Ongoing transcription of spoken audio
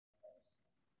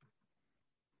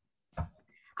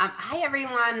Hi,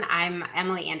 everyone. I'm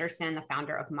Emily Anderson, the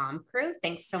founder of Mom Crew.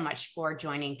 Thanks so much for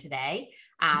joining today.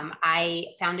 I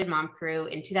founded Mom Crew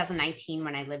in 2019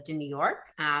 when I lived in New York,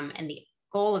 and the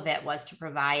goal of it was to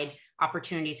provide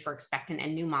opportunities for expectant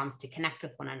and new moms to connect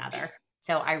with one another.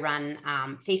 So I run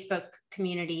Facebook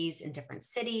communities in different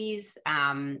cities.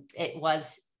 It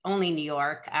was only New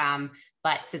York,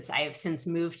 but since I have since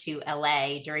moved to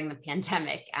LA during the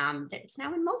pandemic, it's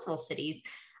now in multiple cities.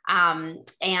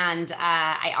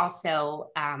 I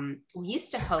also we used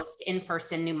to host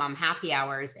in-person new mom happy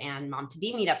hours and mom to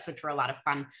be meetups, which were a lot of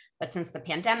fun. But since the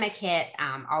pandemic hit,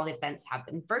 all the events have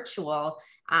been virtual.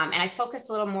 And I focused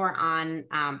a little more on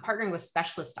partnering with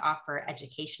specialists to offer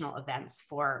educational events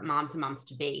for moms and moms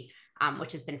to be,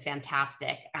 which has been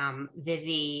fantastic.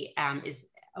 VIvvi is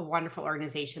a wonderful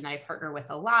organization that I partner with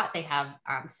a lot. They have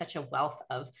such a wealth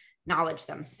of knowledge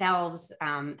themselves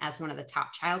as one of the top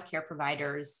childcare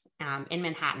providers in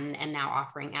Manhattan and now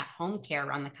offering at-home care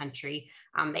around the country.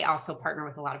 They also partner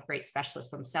with a lot of great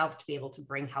specialists themselves to be able to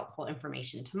bring helpful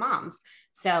information to moms.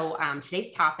 So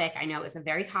today's topic, I know, is a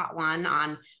very hot one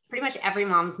on pretty much every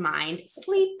mom's mind: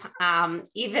 sleep.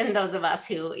 Even those of us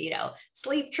who,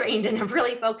 sleep trained and have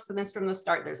really focused on this from the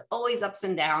start, there's always ups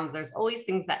and downs. There's always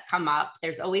things that come up.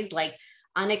 There's always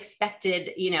unexpected,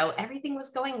 everything was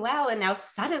going well and now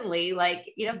suddenly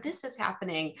this is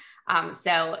happening.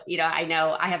 I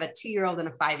know I have a 2-year-old and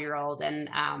a 5-year-old, and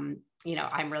I'm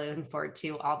really looking forward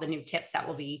to all the new tips that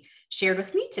will be shared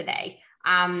with me today.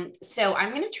 So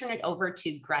I'm going to turn it over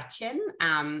to Gretchen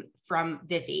from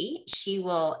VIvvi. She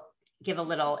will give a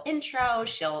little intro.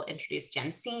 She'll introduce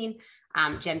Jensine.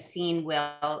 Jensine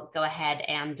will go ahead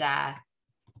and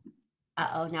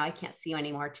oh, now I can't see you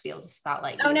anymore to be able to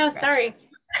spotlight you. Oh, no, Gretchen. sorry.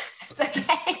 It's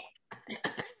okay. Do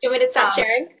you want me to stop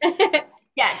sharing?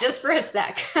 Yeah, just for a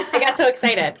sec. I got so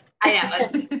excited. I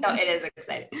know, it is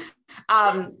exciting.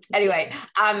 Anyway,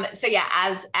 so yeah,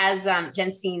 as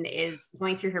Jensine is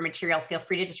going through her material, feel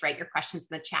free to just write your questions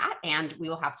in the chat and we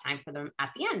will have time for them at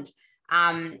the end.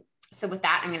 So with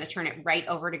that, I'm going to turn it right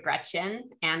over to Gretchen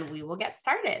and we will get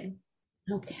started.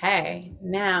 Okay,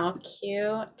 now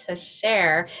cue to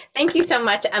share. Thank you so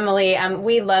much, Emily.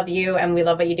 We love you and we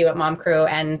love what you do at Mom Crew.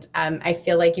 And I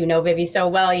feel like you know VIvvi so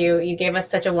well. You gave us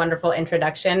such a wonderful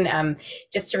introduction.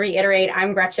 Just to reiterate,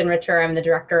 I'm Gretchen Richer. I'm the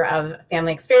Director of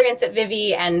Family Experience at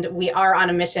VIvvi, and we are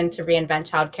on a mission to reinvent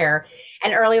childcare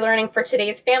and early learning for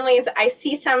today's families. I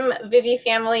see some VIvvi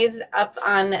families up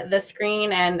on the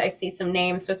screen and I see some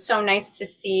names. So it's so nice to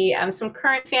see some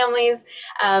current families.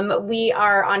 We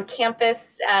are on campus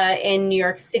in New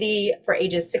York City for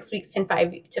ages 6 weeks to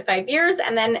 5 years.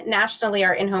 And then nationally,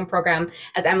 our in-home program,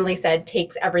 as Emily said,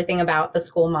 takes everything about the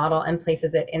school model and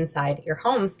places it inside your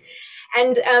homes.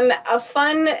 And a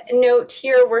fun note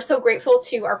here, we're so grateful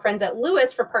to our friends at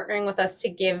Lewis for partnering with us to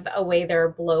give away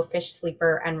their Blowfish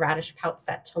sleeper and radish pouch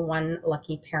set to one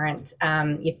lucky parent.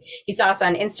 If you saw us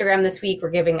on Instagram this week, we're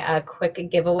giving a quick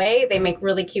giveaway. They make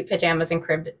really cute pajamas and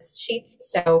crib sheets.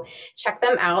 So check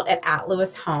them out at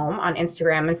Lewis Home on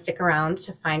Instagram and stick around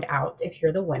to find out if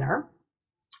you're the winner.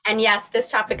 And yes, this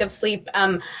topic of sleep,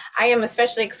 I am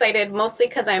especially excited, mostly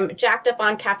because I'm jacked up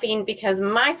on caffeine because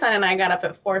my son and I got up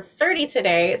at 4:30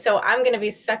 today. So I'm going to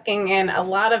be sucking in a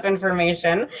lot of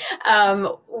information.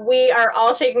 We are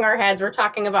all shaking our heads. We're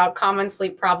talking about common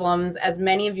sleep problems. As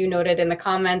many of you noted in the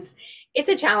comments, it's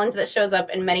a challenge that shows up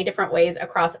in many different ways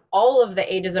across all of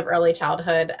the ages of early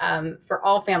childhood for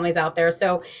all families out there.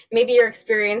 So maybe you're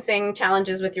experiencing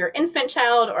challenges with your infant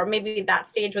child, or maybe that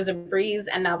stage was a breeze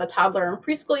and now the toddler and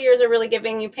preschool years are really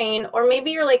giving you pain. Or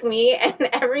maybe you're like me and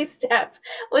every step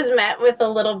was met with a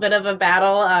little bit of a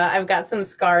battle. I've got some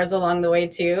scars along the way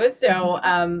too. So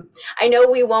I know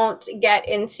we won't get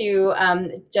into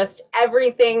just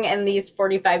everything in these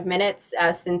 45 minutes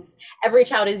since every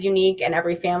child is unique and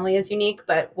every family is unique.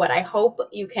 But what I hope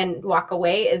you can walk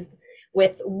away is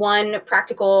with one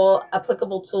practical,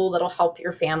 applicable tool that'll help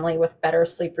your family with better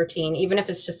sleep routine, even if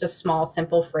it's just a small,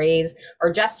 simple phrase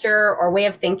or gesture or way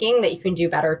of thinking that you can do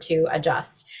better to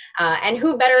adjust. And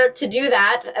who better to do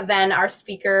that than our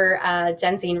speaker,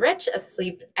 Jensine Rich, a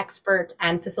sleep expert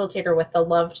and facilitator with The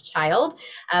Loved Child.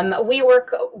 We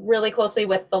work really closely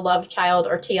with The Loved Child,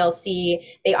 or TLC.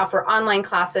 They offer online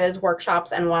classes,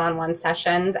 workshops, and one-on-one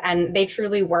sessions, and they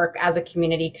truly work as a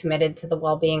community committed to the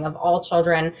well-being of all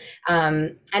children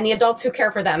and the adults who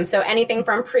care for them. So anything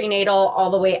from prenatal all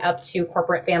the way up to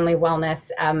corporate family wellness.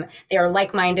 They are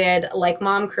like-minded, like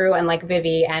Mom Crew and like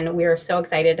VIvvi, and we are so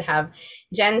excited to have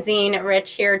Jensine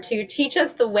Rich here to teach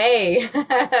us the way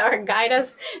or guide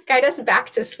us back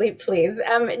to sleep, please.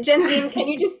 Jensine, can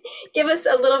you just give us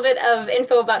a little bit of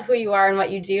info about who you are and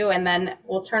what you do, and then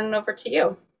we'll turn it over to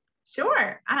you.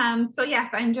 Sure. So yes,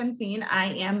 I'm Jensine. I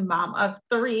am mom of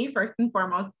three, first and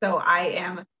foremost. So I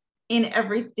am in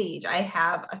every stage. I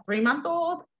have a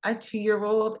 3-month-old, a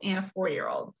 2-year-old, and a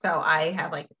 4-year-old. So I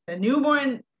have like the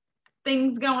newborn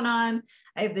things going on.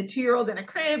 I have the 2-year-old in a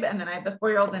crib, and then I have the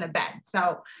 4-year-old in a bed.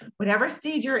 So whatever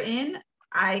stage you're in,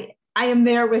 I am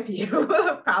there with you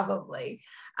probably.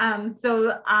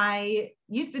 So I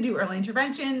used to do early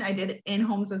intervention. I did it in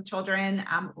homes with children,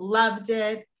 loved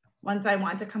it. Once I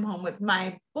wanted to come home with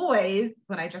my boys,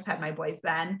 when I just had my boys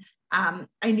then,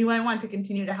 I knew I wanted to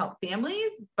continue to help families,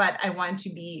 but I wanted to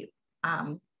be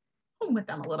home with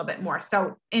them a little bit more.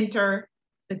 So enter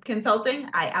sleep consulting.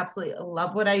 I absolutely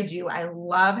love what I do. I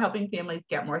love helping families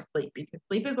get more sleep, because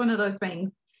sleep is one of those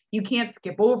things you can't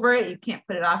skip over it. You can't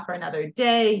put it off for another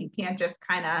day. You can't just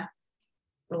kind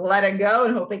of let it go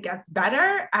and hope it gets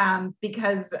better,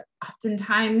 because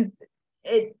oftentimes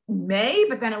it may,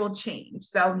 but then it will change.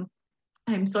 So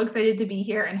I'm so excited to be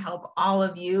here and help all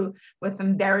of you with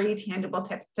some very tangible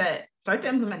tips to start to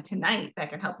implement tonight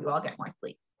that can help you all get more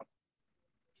sleep.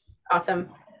 Awesome.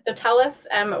 So tell us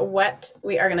what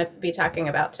we are going to be talking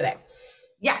about today.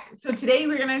 Yes. So today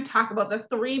we're going to talk about the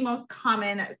 3 most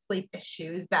common sleep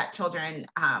issues that children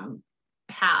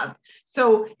have.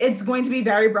 So it's going to be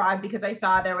very broad, because I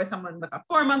saw there was someone with a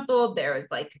 4-month-old, there was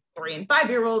like 3 and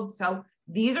 5-year-olds. So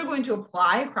these are going to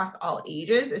apply across all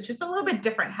ages. It's just a little bit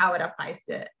different how it applies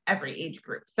to every age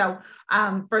group. So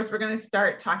first, we're going to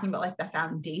start talking about like the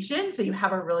foundation. So you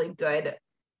have a really good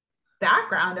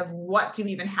background of what to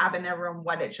even have in their room,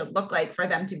 what it should look like for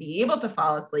them to be able to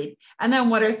fall asleep. And then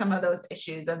what are some of those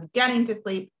issues of getting to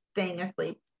sleep, staying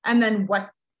asleep, and then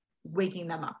what's waking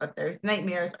them up if there's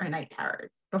nightmares or night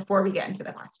terrors, before we get into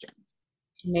the questions.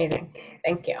 Amazing.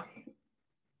 Thank you.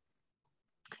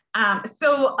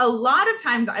 So a lot of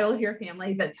times I will hear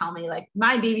families that tell me like,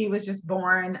 my baby was just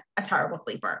born a terrible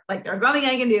sleeper. Like there's nothing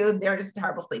I can do. They're just a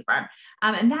terrible sleeper.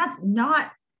 And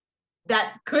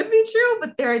that could be true,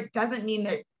 but there doesn't mean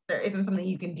that there isn't something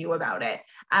you can do about it.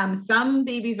 Some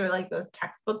babies are like those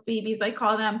textbook babies, I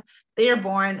call them. They are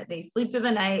born, they sleep through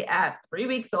the night at 3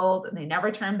 weeks old, and they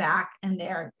never turn back. And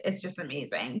it's just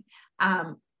amazing.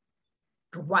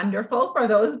 Wonderful for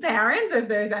those parents, if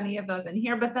there's any of those in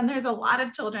here. But then there's a lot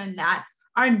of children that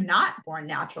are not born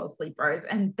natural sleepers,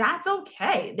 and that's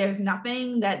okay. There's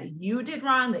nothing that you did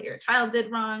wrong, that your child did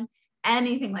wrong,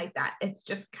 anything like that. It's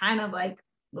just kind of like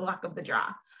the luck of the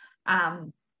draw.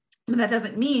 But that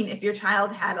doesn't mean if your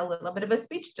child had a little bit of a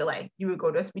speech delay, you would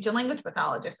go to a speech and language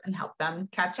pathologist and help them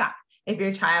catch up. If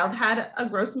your child had a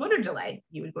gross motor delay,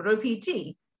 you would go to a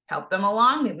PT, help them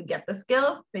along, they would get the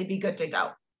skills, they'd be good to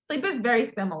go. Sleep is very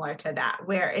similar to that,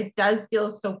 where it does feel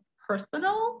so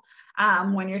personal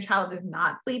when your child is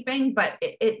not sleeping, but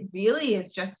it really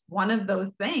is just one of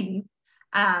those things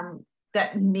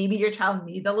that maybe your child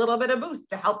needs a little bit of boost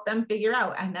to help them figure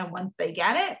out. And then once they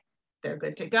get it, they're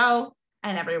good to go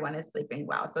and everyone is sleeping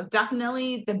well. So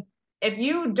definitely if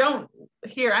you don't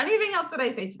hear anything else that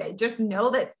I say today, just know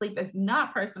that sleep is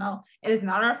not personal. It is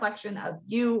not a reflection of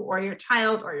you or your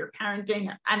child or your parenting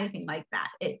or anything like that.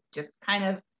 It just kind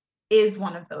of is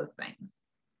one of those things.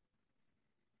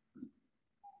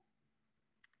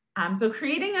 So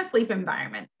creating a sleep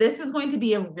environment, this is going to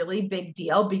be a really big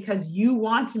deal, because you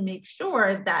want to make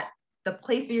sure that the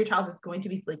place that your child is going to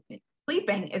be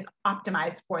sleeping is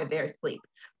optimized for their sleep.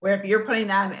 Where if you're putting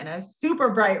them in a super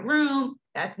bright room,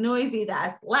 that's noisy,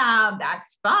 that's loud,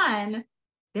 that's fun,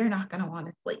 they're not going to want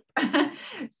to sleep.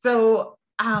 So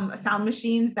sound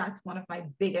machines, that's one of my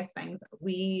biggest things.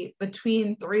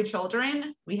 Between 3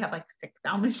 children, we have like 6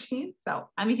 sound machines. So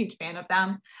I'm a huge fan of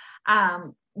them.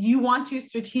 You want to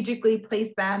strategically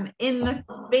place them in the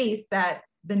space that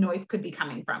the noise could be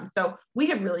coming from. So we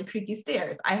have really creaky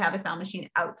stairs. I have a sound machine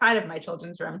outside of my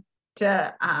children's room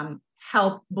to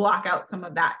help block out some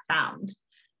of that sound.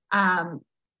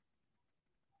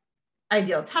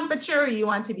 Ideal temperature, you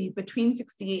want to be between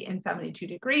 68 and 72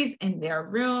 degrees in their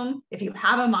room. If you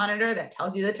have a monitor that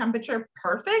tells you the temperature,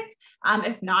 perfect.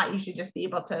 If not, you should just be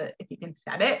able to, if you can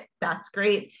set it, that's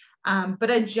great. But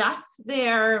adjust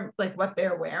what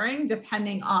they're wearing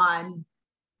depending on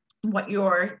what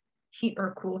your heat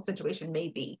or cool situation may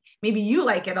be. Maybe you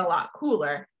like it a lot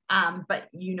cooler, but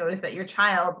you notice that your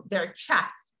child, their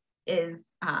chest is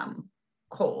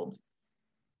cold.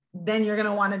 Then you're going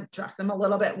to want to dress them a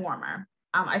little bit warmer.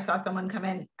 I saw someone come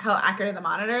in, how accurate are the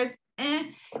monitors?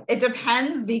 It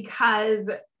depends, because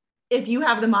if you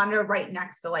have the monitor right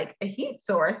next to like a heat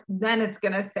source, then it's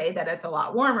going to say that it's a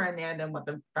lot warmer in there than what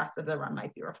the rest of the room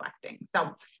might be reflecting.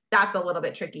 So that's a little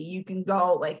bit tricky. You can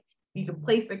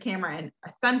place the camera in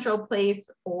a central place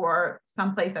or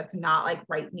someplace that's not like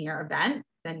right near a vent.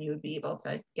 then you would be able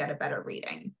to get a better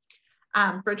reading.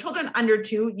 For children under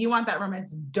 2, you want that room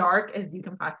as dark as you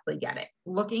can possibly get it.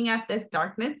 Looking at this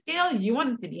darkness scale, you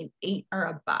want it to be an 8 or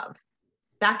above.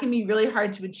 That can be really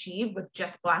hard to achieve with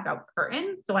just blackout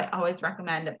curtains. So I always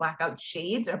recommend blackout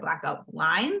shades or blackout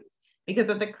blinds, because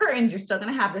with the curtains, you're still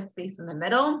going to have the space in the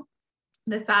middle,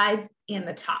 the sides, and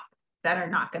the top that are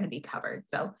not going to be covered.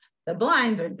 So the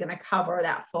blinds are going to cover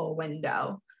that full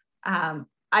window.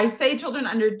 I say children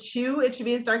under 2, it should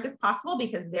be as dark as possible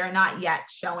because they're not yet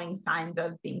showing signs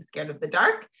of being scared of the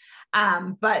dark.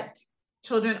 But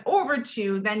children over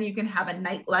 2, then you can have a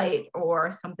night light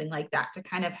or something like that to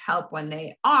kind of help when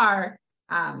they are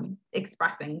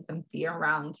expressing some fear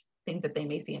around things that they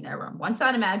may see in their room. Once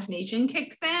that imagination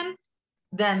kicks in,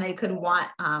 then they could want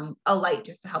a light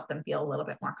just to help them feel a little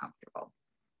bit more comfortable.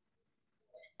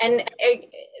 And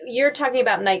you're talking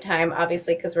about nighttime,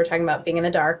 obviously, because we're talking about being in the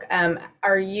dark.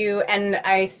 Are you, and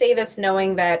I say this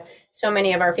knowing that so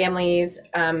many of our families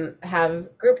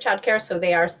have group childcare, so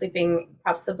they are sleeping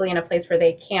possibly in a place where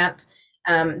they can't,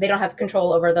 they don't have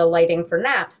control over the lighting for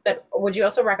naps, but would you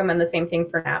also recommend the same thing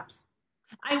for naps?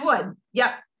 I would,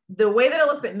 yep. The way that it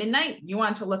looks at midnight, you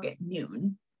want to look at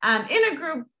noon. In a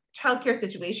group childcare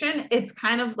situation, it's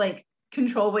kind of like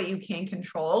control what you can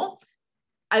control.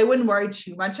 I wouldn't worry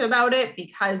too much about it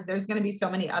because there's going to be so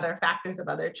many other factors of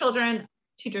other children,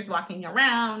 teachers walking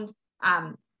around,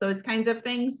 those kinds of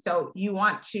things. So you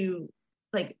want to,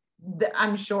 like,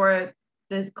 I'm sure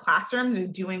the classrooms are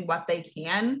doing what they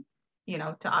can, you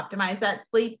know, to optimize that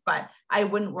sleep, but I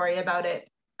wouldn't worry about it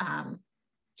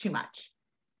too much.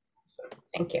 Awesome.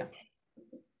 Thank you.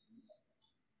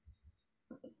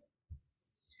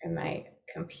 And my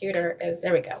computer is,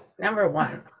 there we go. Number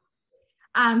 1.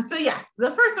 So yes,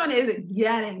 the first one is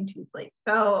getting to sleep.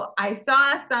 So I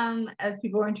saw some, as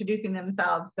people were introducing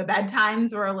themselves, the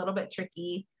bedtimes were a little bit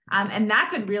tricky. And that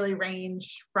could really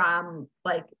range from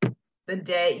like the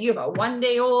day, you have a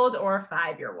 1-day-old or a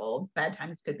 5-year-old,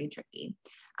 bedtimes could be tricky.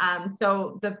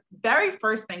 So the very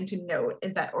first thing to note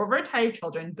is that overtired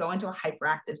children go into a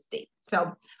hyperactive state.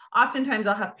 So oftentimes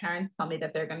I'll have parents tell me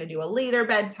that they're going to do a later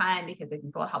bedtime because it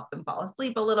can help them fall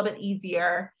asleep a little bit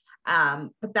easier.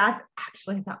 But that's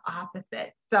actually the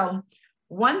opposite. So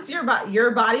once your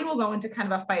body will go into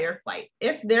kind of a fight or flight.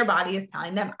 If their body is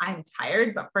telling them I'm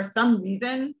tired, but for some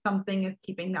reason, something is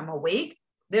keeping them awake,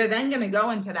 they're then going to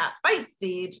go into that fight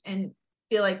stage and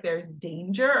feel like there's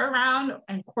danger around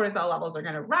and cortisol levels are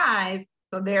going to rise.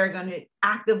 So they're going to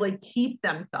actively keep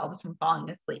themselves from falling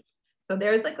asleep. So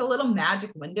there's like a little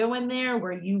magic window in there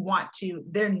where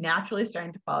they're naturally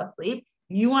starting to fall asleep.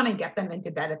 You want to get them into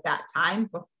bed at that time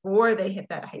before they hit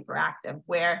that hyperactive,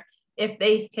 where if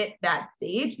they hit that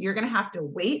stage, you're going to have to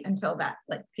wait until that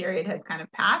like period has kind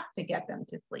of passed to get them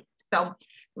to sleep. So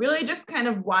really just kind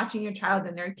of watching your child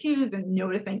and their cues and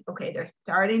noticing, okay, they're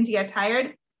starting to get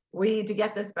tired. We need to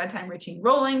get this bedtime routine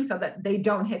rolling so that they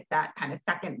don't hit that kind of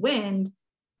second wind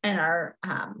and are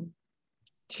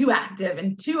too active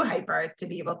and too hyper to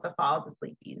be able to fall to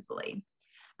sleep easily.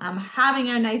 Having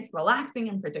a nice, relaxing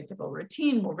and predictable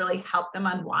routine will really help them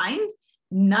unwind.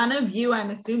 None of you, I'm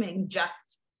assuming, just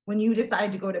when you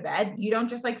decide to go to bed, you don't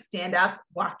just like stand up,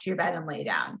 walk to your bed and lay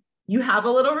down. You have a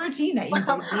little routine that you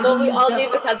do. Well, we all do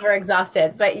because we're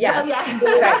exhausted, but yes.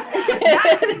 Well, yeah.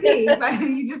 That could be, but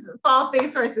you just fall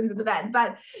face first into the bed.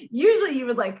 But usually you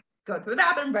would like go to the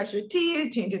bathroom, brush your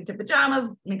teeth, change into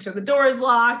pajamas, make sure the door is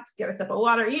locked, get a sip of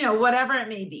water, you know, whatever it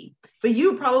may be. But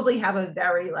you probably have a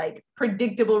very like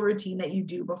predictable routine that you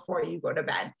do before you go to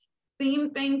bed.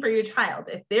 Same thing for your child.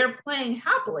 If they're playing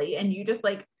happily and you just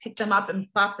like pick them up and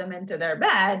plop them into their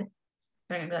bed,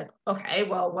 they're gonna be like, okay,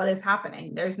 well, what is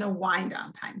happening? There's no wind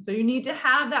down time. So you need to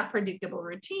have that predictable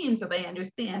routine so they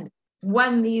understand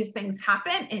when these things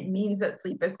happen, it means that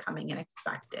sleep is coming and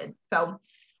expected. So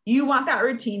you want that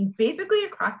routine basically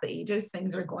across the ages.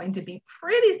 Things are going to be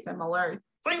pretty similar.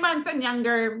 3 months and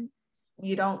younger,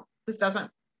 this doesn't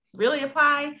really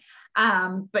apply,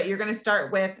 but you're going to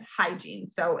start with hygiene.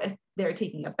 So if they're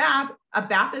taking a bath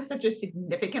is such a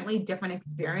significantly different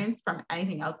experience from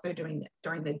anything else they're doing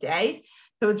during the day.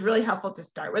 So it's really helpful to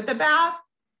start with the bath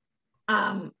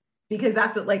because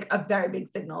that's like a very big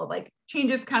signal of like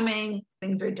changes coming,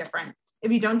 things are different.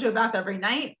 If you don't do a bath every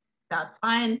night, that's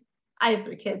fine. I have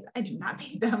 3 kids. I do not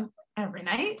make them every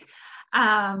night.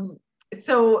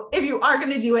 So if you are going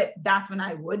to do it, that's when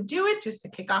I would do it, just to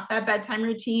kick off that bedtime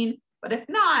routine. But if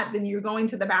not, then you're going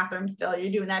to the bathroom still,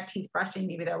 you're doing that teeth brushing,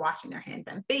 maybe they're washing their hands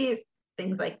and face,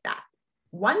 things like that.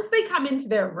 Once they come into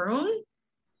their room,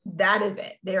 that is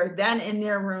it. They're then in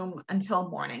their room until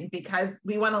morning, because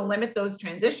we want to limit those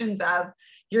transitions of,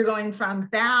 you're going from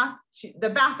bath to the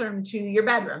bathroom to your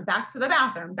bedroom, back to the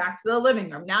bathroom, back to the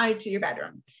living room, now to your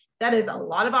bedroom. That is a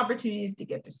lot of opportunities to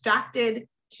get distracted,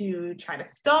 to try to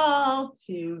stall,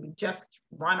 to just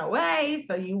run away.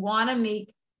 So you want to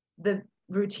make the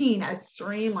routine as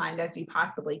streamlined as you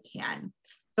possibly can.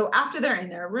 So after they're in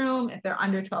their room, if they're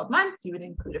under 12 months, you would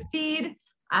include a feed,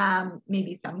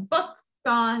 maybe some books,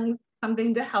 songs,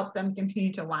 something to help them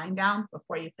continue to wind down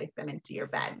before you place them into your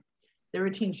bed. The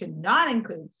routine should not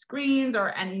include screens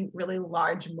or any really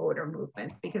large motor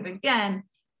movements, because again,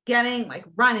 getting like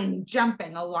running,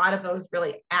 jumping, a lot of those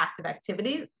really active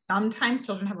activities, sometimes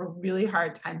children have a really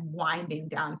hard time winding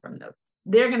down from those.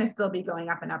 They're going to still be going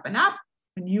up and up and up,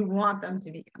 and you want them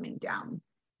to be coming down.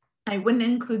 I wouldn't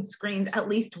include screens at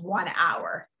least 1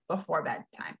 hour before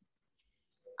bedtime.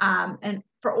 And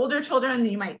for older children,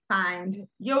 you might find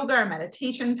yoga or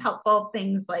meditations helpful.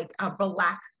 Things like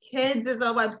Relax Kids is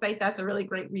a website that's a really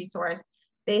great resource.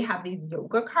 They have these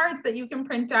yoga cards that you can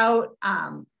print out.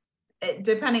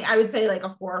 Depending, I would say like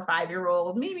a 4 or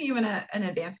 5-year-old, maybe even an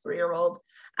advanced 3-year-old.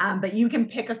 But you can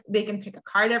they can pick a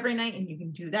card every night, and you can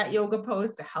do that yoga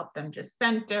pose to help them just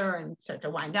center and start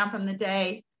to wind down from the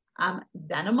day.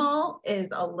 Zenimal is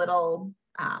a little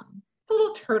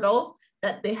turtle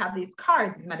that they have these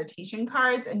cards, these meditation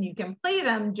cards, and you can play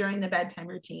them during the bedtime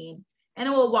routine, and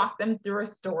it will walk them through a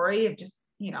story of just,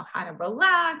 how to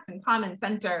relax and calm and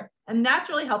center. And that's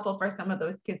really helpful for some of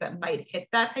those kids that might hit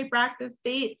that hyperactive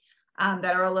state,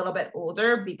 that are a little bit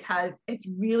older, because it's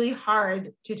really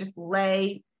hard to just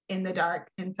lay in the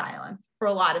dark in silence for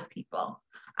a lot of people.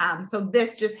 So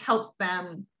this just helps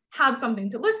them have something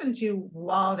to listen to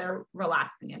while they're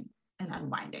relaxing and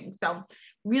unwinding. So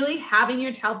really having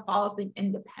your child fall asleep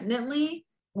independently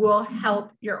will help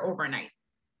your overnight.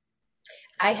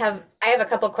 I have a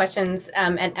couple questions,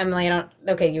 and Emily,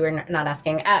 you were not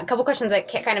asking. A couple questions that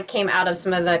kind of came out of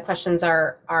some of the questions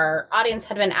our audience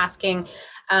had been asking.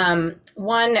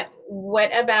 One, what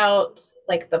about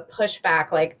like the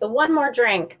pushback, like the one more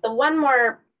drink, the one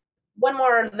more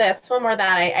this, one more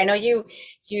that? I know you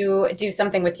do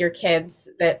something with your kids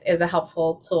that is a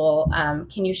helpful tool.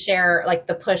 Can you share like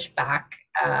the pushback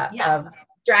of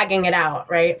dragging it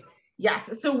out, right?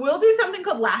 Yes. So we'll do something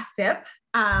called last sip.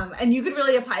 And you could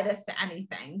really apply this to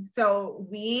anything. So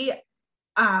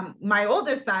my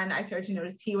oldest son, I started to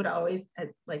notice he would always,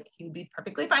 he would be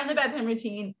perfectly fine in the bedtime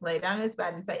routine, lay down in his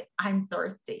bed and say, "I'm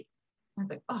thirsty." I was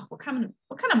like, "Oh, what kind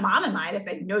of mom am I to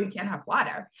say, no, you can't have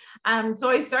water?" So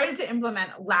I started to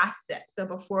implement last sip. So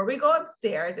before we go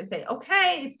upstairs, I say,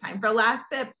 "Okay, it's time for a last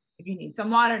sip. If you need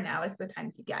some water, now is the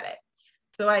time to get it."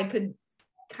 So I could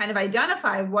kind of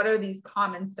identify what are these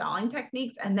common stalling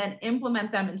techniques and then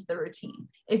implement them into the routine.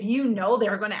 If you know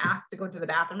they're going to ask to go to the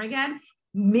bathroom again,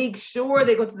 make sure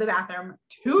they go to the bathroom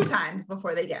 2 times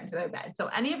before they get into their bed. So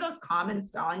any of those common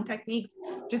stalling techniques,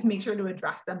 just make sure to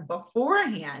address them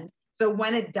beforehand. So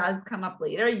when it does come up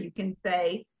later, you can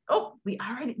say, "Oh, we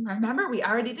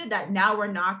already did that. Now we're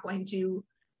not going to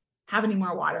have any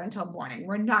more water until morning.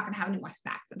 We're not going to have any more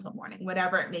snacks until morning,"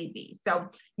 whatever it may be. So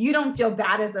you don't feel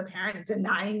bad as a parent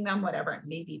denying them whatever it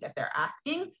may be that they're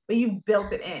asking, but you've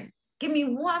built it in. Give me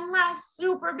one last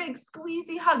super big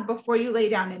squeezy hug before you lay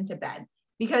down into bed,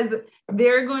 because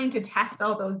they're going to test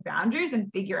all those boundaries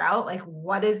and figure out like,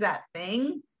 what is that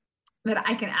thing that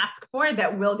I can ask for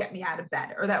that will get me out of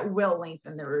bed or that will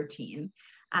lengthen the routine.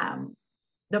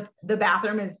 The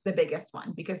bathroom is the biggest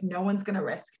one, because no one's going to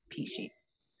risk pee sheets.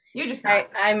 You're just not.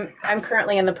 I'm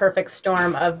currently in the perfect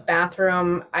storm of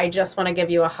bathroom, I just want to give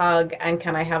you a hug, and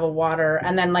can I have a water?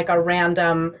 And then like a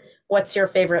random, what's your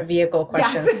favorite vehicle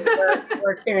question? Yes.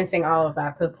 We're experiencing all of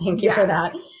that. So thank you for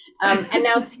that. And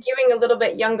now skewing a little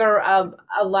bit younger,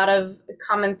 a lot of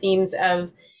common themes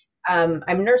of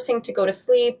I'm nursing to go to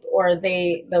sleep, or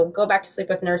they'll go back to sleep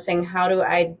with nursing. How do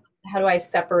I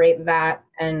separate that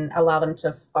and allow them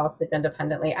to fall asleep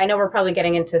independently? I know we're probably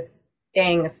getting into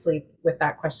staying asleep with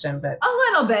that question, but a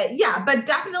little bit, yeah, but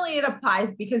definitely it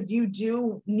applies, because you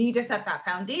do need to set that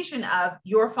foundation of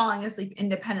you're falling asleep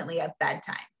independently at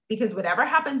bedtime, because whatever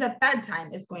happens at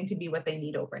bedtime is going to be what they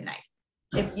need overnight.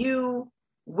 If you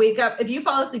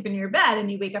fall asleep in your bed and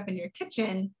you wake up in your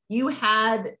kitchen, you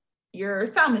had your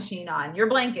sound machine on, your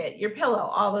blanket, your pillow,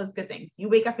 all those good things. You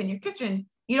wake up in your kitchen,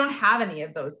 you don't have any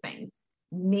of those things.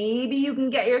 Maybe you can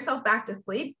get yourself back to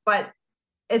sleep, but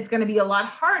it's going to be a lot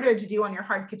harder to do on your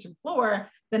hard kitchen floor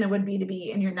than it would be to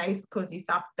be in your nice, cozy,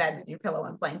 soft bed with your pillow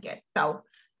and blanket. So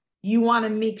you want to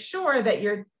make sure that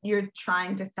you're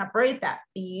trying to separate that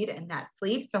feed and that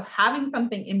sleep. So having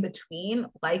something in between,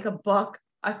 like a book,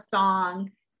 a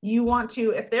song, you want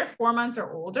to, if they're 4 months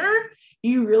or older,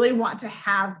 you really want to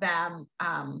have them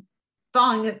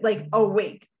falling like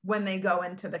awake when they go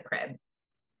into the crib.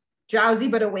 Drowsy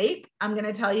but awake, I'm going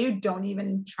to tell you, don't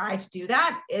even try to do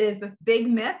that. It is this big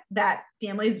myth that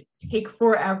families take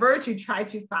forever to try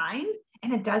to find,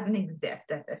 and it doesn't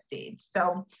exist at this stage.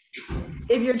 So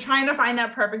if you're trying to find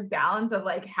that perfect balance of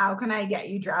like, how can I get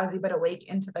you drowsy but awake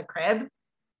into the crib?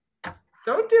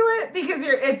 Don't do it, because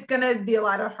it's going to be a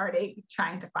lot of heartache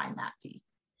trying to find that piece.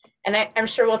 And I'm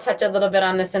sure we'll touch a little bit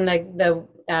on this in the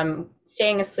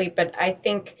staying asleep, but I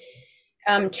think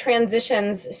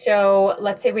transitions. So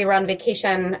let's say we were on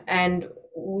vacation and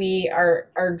we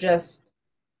are just,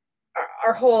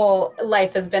 our whole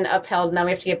life has been upheld. Now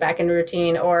we have to get back into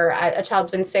routine, or a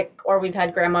child's been sick, or we've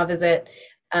had grandma visit.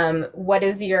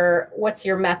 What's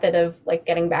your method of like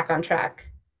getting back on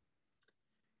track?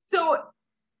 So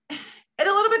it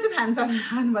a little bit depends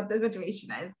on what the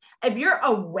situation is. If you're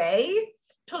away,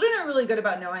 children are really good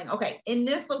about knowing, okay, in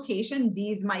this location,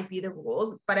 these might be the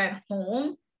rules, but at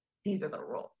home, these are the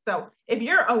rules. So if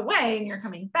you're away and you're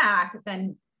coming back,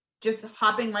 then just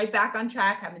hopping right back on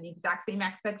track, having the exact same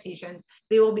expectations,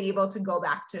 they will be able to go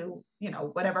back to,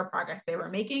 whatever progress they were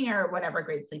making or whatever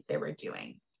grade sleep they were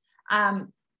doing.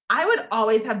 I would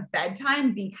always have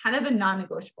bedtime be kind of a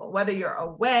non-negotiable, whether you're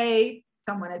away,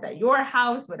 someone is at your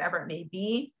house, whatever it may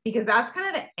be, because that's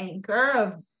kind of the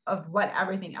anchor of what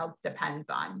everything else depends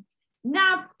on.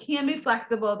 Naps can be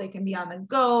flexible. They can be on the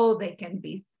go. They can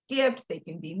be skipped. They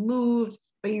can be moved,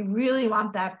 but you really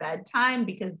want that bedtime,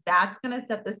 because that's going to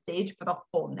set the stage for the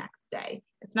whole next day.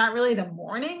 It's not really the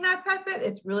morning that sets it.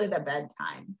 It's really the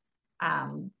bedtime.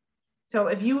 So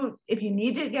if you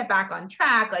need to get back on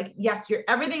track, like, yes,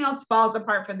 everything else falls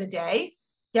apart for the day,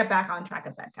 get back on track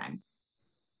at bedtime.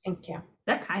 Thank you.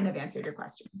 That kind of answered your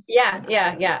question.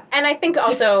 Yeah. And I think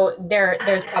also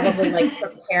there's probably like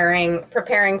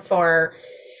preparing for,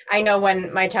 I know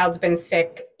when my child's been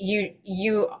sick,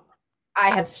 I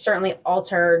have certainly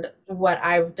altered what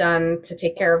I've done to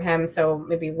take care of him. So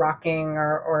maybe rocking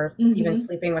or even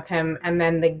sleeping with him. And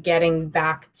then the getting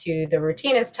back to the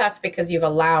routine is tough because you've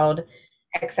allowed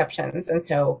exceptions. And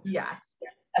so yes,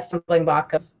 a stumbling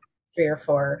block of 3 or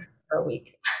 4 per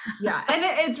week. Yeah. And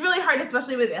it's really hard,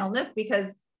 especially with illness,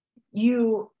 because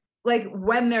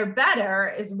when they're better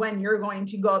is when you're going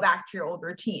to go back to your old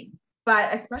routine.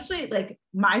 But especially like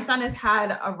my son has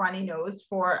had a runny nose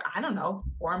for,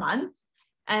 4 months,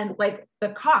 and like the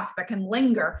coughs that can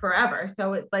linger forever.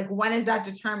 So it's like, when is that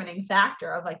determining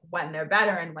factor of like when they're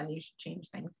better and when you should change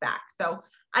things back? So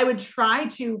I would try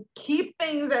to keep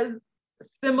things as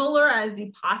similar as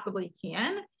you possibly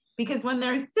can, because when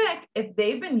they're sick, if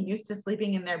they've been used to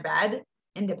sleeping in their bed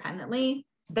independently,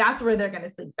 that's where they're going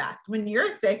to sleep best. When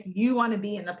you're sick, you want to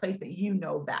be in the place that you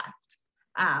know best.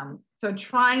 So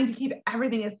trying to keep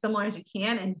everything as similar as you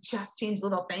can and just change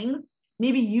little things.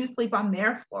 Maybe you sleep on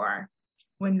their floor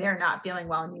when they're not feeling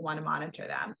well and you want to monitor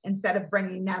them, instead of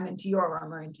bringing them into your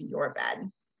room or into your bed.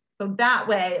 So that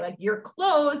way, like, you're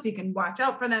close, you can watch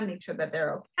out for them, make sure that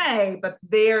they're okay, but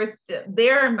their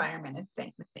environment is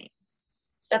staying the same.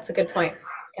 That's a good point.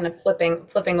 It's kind of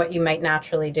flipping what you might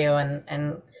naturally do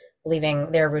and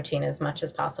leaving their routine as much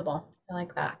as possible. I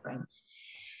like that. Exactly.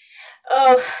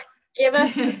 Oh, give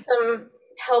us some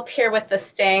help here with the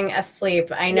staying asleep.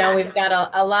 I know we've got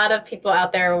a lot of people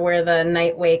out there where the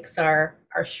night wakes are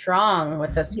strong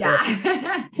with this group.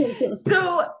 Yeah.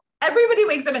 So everybody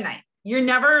wakes up at night. You're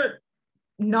never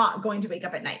not going to wake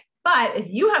up at night. But if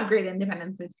you have great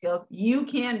independent sleep skills, you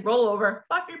can roll over,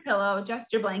 fluff your pillow,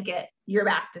 adjust your blanket, you're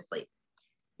back to sleep.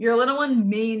 Your little one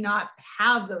may not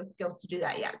have those skills to do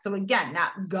that yet. So again,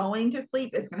 that going to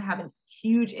sleep is going to have a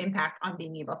huge impact on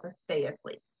being able to stay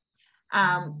asleep.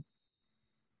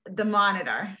 The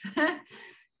monitor.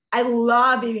 I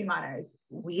love baby monitors.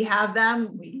 We have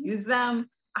them, we use them.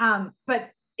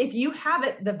 But if you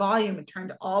have the volume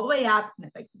turned all the way up and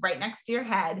it's like right next to your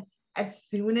head, as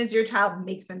soon as your child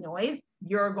makes a noise,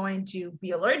 you're going to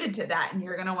be alerted to that and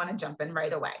you're going to want to jump in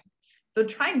right away. So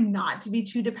try not to be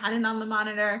too dependent on the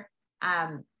monitor.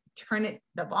 Turn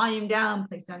the volume down,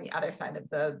 place it on the other side of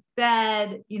the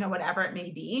bed, whatever it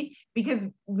may be, because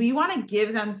we want to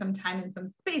give them some time and some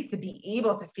space to be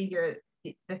able to figure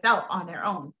this out on their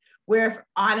own. Where if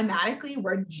automatically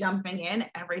we're jumping in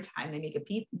every time they make a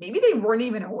peep, maybe they weren't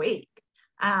even awake.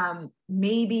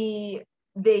 Maybe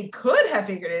they could have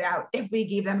figured it out if we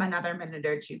gave them another minute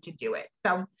or two to do it.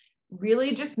 So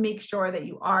really just make sure that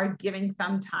you are giving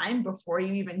some time before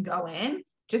you even go in,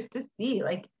 just to see,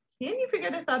 like, can you figure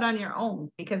this out on your own?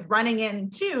 Because running in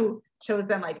too shows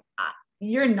them like,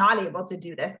 you're not able to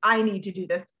do this. I need to do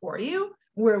this for you.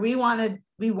 where we want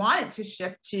it to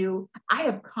shift to, I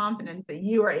have confidence that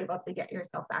you are able to get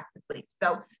yourself back to sleep.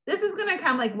 So this is going to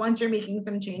come like once you're making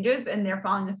some changes and they're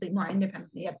falling asleep more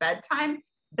independently at bedtime,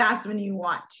 that's when you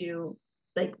want to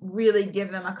like really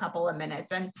give them a couple of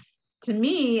minutes. And to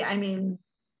me, I mean,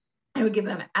 I would give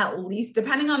them at least,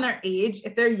 depending on their age,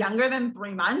 if they're younger than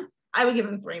 3 months, I would give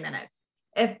them 3 minutes.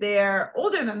 If they're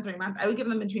older than 3 months, I would give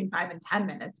them between 5 and 10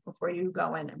 minutes before you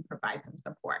go in and provide some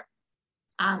support.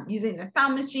 Using the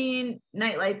sound machine,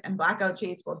 night lights, and blackout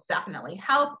shades will definitely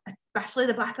help, especially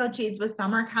the blackout shades with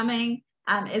summer coming.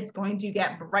 It's going to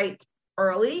get bright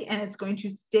early and it's going to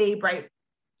stay bright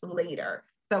later.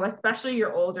 So especially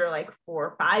your older, like 4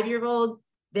 or 5 year olds,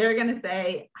 they're going to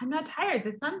say, I'm not tired.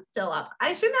 The sun's still up.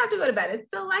 I shouldn't have to go to bed. It's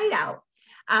still light out.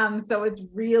 So it's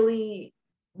really,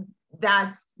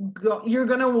 you're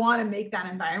going to want to make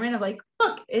that environment of like,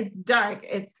 look, it's dark.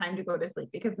 It's time to go to sleep,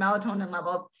 because melatonin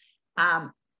levels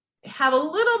have a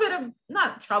little bit of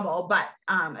not trouble, but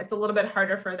it's a little bit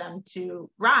harder for them to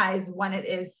rise when it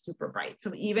is super bright.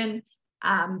 So even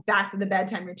back to the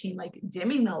bedtime routine, like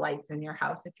dimming the lights in your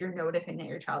house, if you're noticing that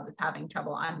your child is having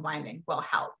trouble unwinding, will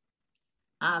help.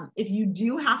 If you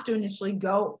do have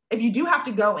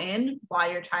to go in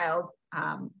while your child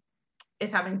is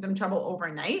having some trouble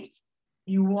overnight,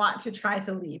 you want to try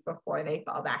to leave before they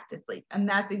fall back to sleep. And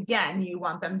that's, again, you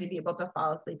want them to be able to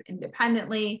fall asleep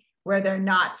independently, where they're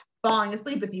not falling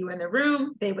asleep with you in the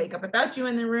room. They wake up without you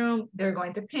in the room. They're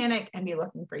going to panic and be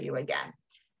looking for you again.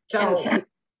 So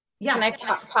yeah. Can I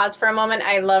pause for a moment?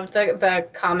 I love the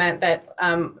comment that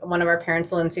one of our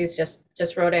parents, Lindsay's, just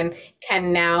wrote in,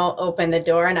 can now open the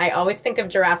door. And I always think of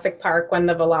Jurassic Park when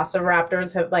the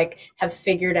velociraptors have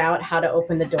figured out how to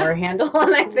open the door handle.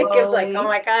 And I think of like, oh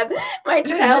my God, my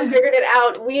child's figured it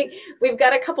out. We've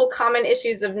got a couple common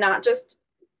issues of not just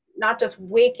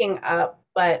waking up,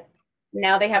 but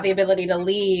now they have the ability to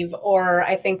leave. Or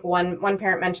I think one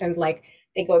parent mentioned like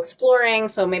they go exploring,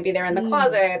 so maybe they're in the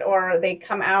closet, or they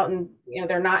come out and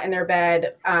they're not in their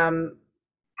bed.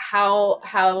 How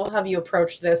have you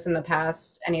approached this in the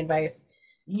past? Any advice?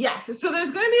 Yes, so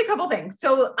there's going to be a couple things.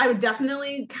 So I would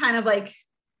definitely kind of like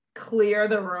clear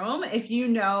the room. If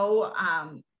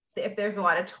if there's a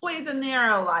lot of toys in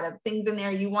there, a lot of things in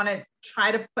there, you want to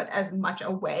try to put as much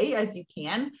away as you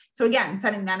can. So again,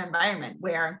 setting that environment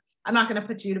where I'm not going to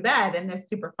put you to bed in this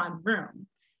super fun room.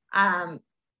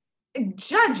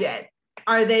 Judge it.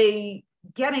 Are they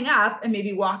getting up and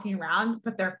maybe walking around,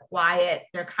 but they're quiet?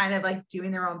 They're kind of like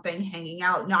doing their own thing, hanging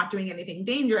out, not doing anything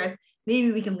dangerous.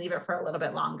 Maybe we can leave it for a little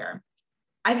bit longer.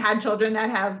 I've had children that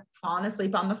have fallen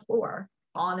asleep on the floor,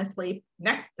 fallen asleep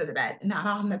next to the bed, not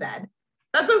on the bed.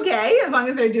 That's okay, as long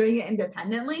as they're doing it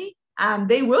independently.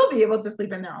 They will be able to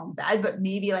sleep in their own bed, but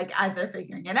maybe like as they're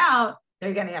figuring it out,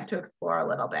 they're getting up to explore a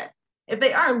little bit. If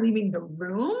they are leaving the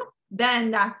room,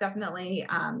 then that's definitely,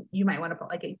 you might want to put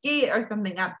like a gate or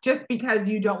something up, just because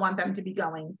you don't want them to be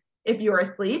going, if you're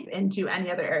asleep, into any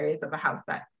other areas of the house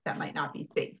that might not be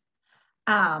safe.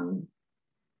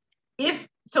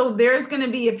 So there's going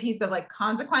to be a piece of like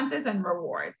consequences and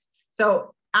rewards.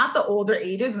 So at the older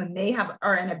ages, when they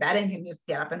are in a bed and can just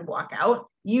get up and walk out,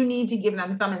 you need to give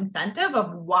them some incentive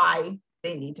of why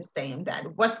they need to stay in bed.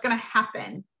 What's going to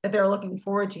happen that they're looking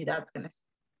forward to that's going to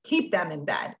keep them in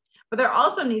bed. But there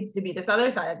also needs to be this other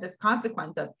side of this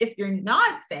consequence of, if you're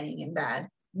not staying in bed,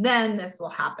 then this will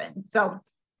happen. So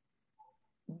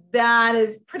that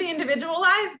is pretty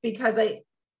individualized, because it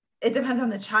depends on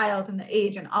the child and the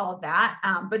age and all of that.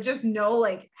 But just know,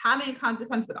 like, having a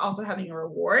consequence, but also having a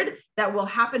reward that will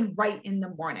happen right in the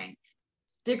morning.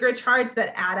 Sticker charts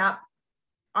that add up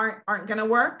aren't going to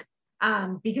work.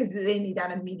 Because they need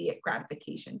that immediate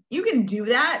gratification. You can do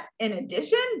that in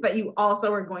addition, but you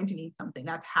also are going to need something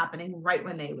that's happening right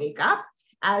when they wake up.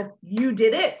 As you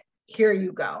did it, here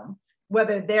you go.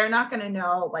 Whether they're not going to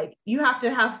know, like, you have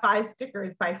to have 5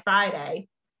 stickers by Friday.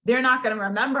 They're not going to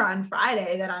remember on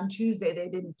Friday that on Tuesday they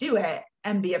didn't do it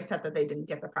and be upset that they didn't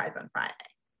get the prize on Friday,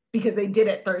 because they did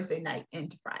it Thursday night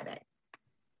into Friday.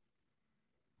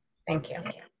 Thank you.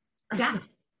 Yeah.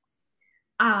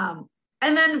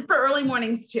 And then for early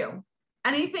mornings too,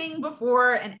 anything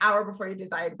before an hour before your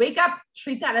desired wake up,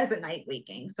 treat that as a night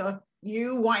waking. So if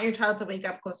you want your child to wake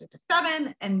up closer to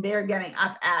 7 and they're getting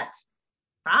up at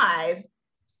 5,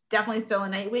 definitely still a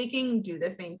night waking. Do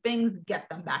the same things, get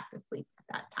them back to sleep at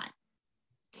that time.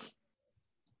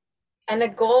 And the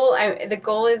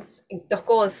goal is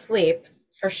sleep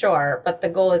for sure, but the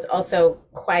goal is also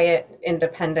quiet,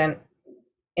 independent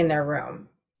in their room,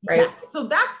 right? Yes. So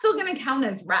that's still going to count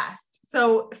as rest.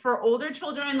 So for older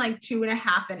children, like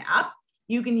 2.5 and up,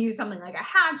 You can use something like a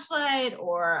hatch light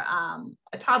or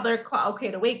a toddler clock,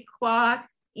 okay to wake clock,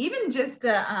 even just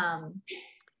a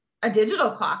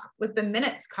digital clock with the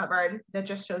minutes covered that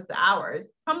just shows the hours,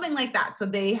 something like that. So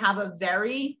they have a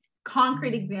very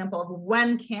concrete example of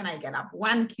when can I get up?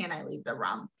 When can I leave the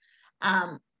room?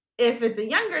 If it's a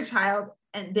younger child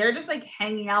and they're just like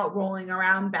hanging out, rolling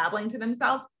around, babbling to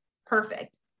themselves,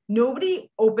 perfect. Nobody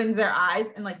opens their eyes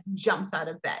and like jumps out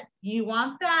of bed. You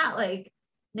want that like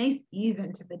nice ease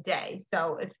into the day.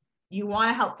 So if you want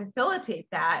to help facilitate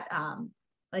that,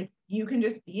 like you can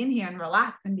just be in here and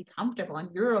relax and be comfortable and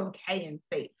you're okay and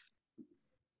safe.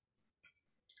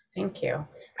 Thank you.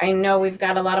 I know we've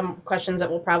got a lot of questions that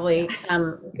will probably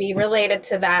be related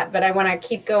to that, but I want to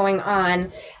keep going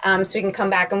on so we can come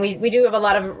back. And we do have a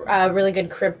lot of really good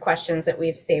crib questions that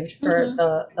we've saved for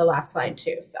the last slide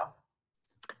too. So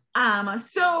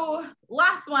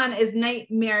last one is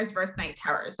nightmares versus night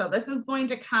terrors. So this is going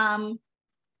to come,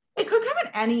 it could come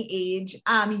at any age,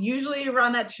 usually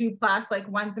around that 2+, like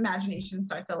once imagination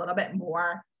starts a little bit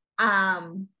more.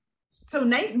 So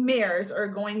nightmares are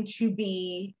going to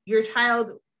be your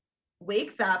child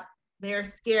wakes up, they're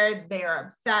scared, they are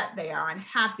upset, they are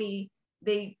unhappy,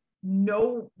 they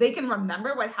know, they can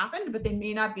remember what happened, but they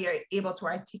may not be able to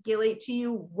articulate to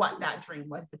you what that dream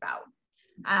was about.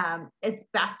 It's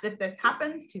best if this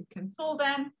happens to console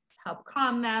them, help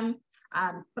calm them,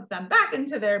 put them back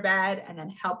into their bed, and then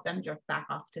help them drift back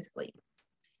off to sleep.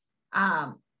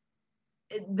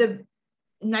 The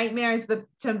nightmares,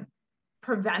 to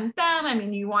prevent them, I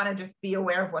mean, you want to just be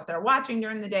aware of what they're watching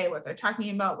during the day, what they're talking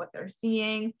about, what they're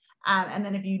seeing. And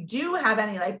then if you do have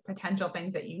any like potential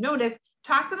things that you notice,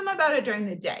 talk to them about it during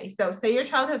the day. So say your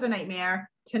child has a nightmare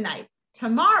tonight.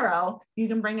 Tomorrow, you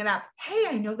can bring it up. Hey,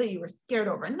 I know that you were scared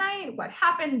overnight. What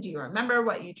happened? Do you remember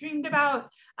what you dreamed about?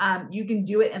 You can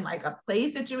do it in like a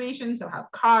play situation. So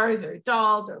have cars or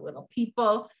dolls or little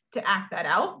people to act that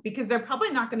out, because they're probably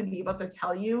not going to be able to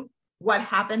tell you what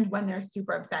happened when they're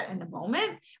super upset in the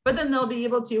moment, but then they'll be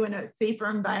able to, in a safer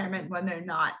environment when they're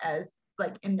not as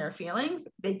like in their feelings,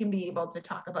 they can be able to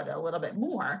talk about it a little bit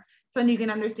more. So then you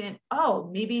can understand, oh,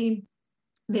 maybe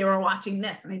they were watching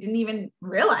this and I didn't even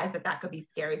realize that that could be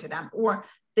scary to them, or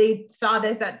they saw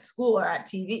this at school or at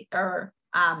TV, or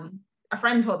a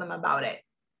friend told them about it.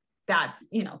 That's,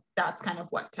 you know, that's kind of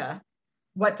what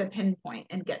to pinpoint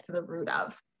and get to the root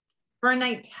of. For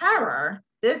night terror,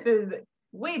 this is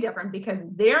way different because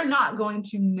they're not going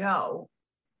to know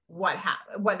what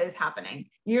is happening.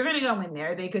 You're going to go in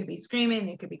there, they could be screaming,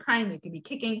 they could be crying, they could be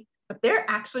kicking, but they're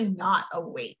actually not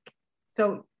awake.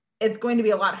 So it's going to be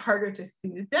a lot harder to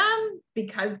soothe them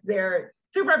because they're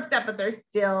super upset, but they're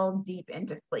still deep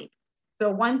into sleep.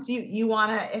 So once you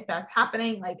want to, if that's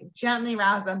happening, like gently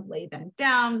rouse them, lay them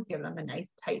down, give them a nice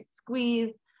tight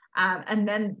squeeze. And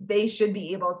then they should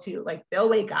be able to, like, they'll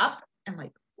wake up and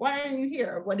like, why are you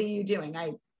here? What are you doing?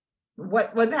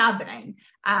 What's happening?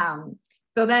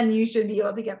 So then you should be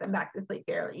able to get them back to sleep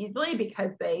fairly easily because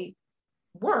they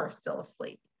were still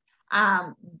asleep.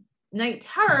 Night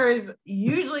terrors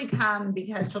usually come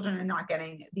because children are not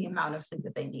getting the amount of sleep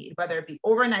that they need, whether it be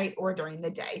overnight or during the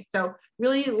day. So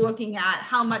really looking at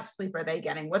how much sleep are they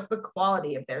getting? What's the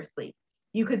quality of their sleep?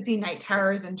 You could see night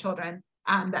terrors in children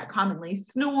that commonly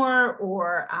snore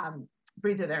or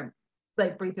breathe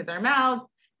through their mouth,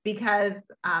 because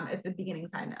it's a beginning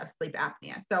sign of sleep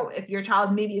apnea. So if your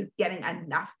child maybe is getting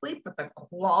enough sleep, but the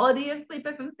quality of sleep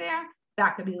isn't there,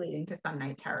 that could be leading to some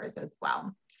night terrors as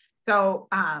well. So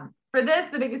for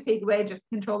this, the biggest takeaway, just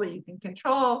control what you can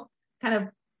control, kind of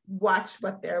watch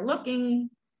what they're looking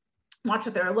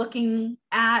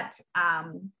at,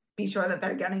 be sure that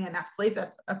they're getting enough sleep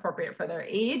that's appropriate for their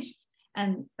age,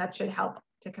 and that should help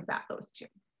to combat those two.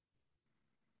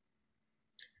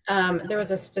 There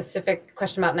was a specific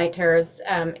question about night terrors.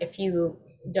 If you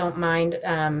don't mind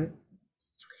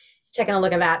taking a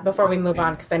look at that before we move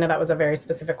on, because I know that was a very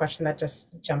specific question that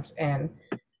just jumped in.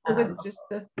 Was it just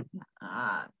this,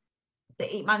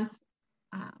 the 8 months,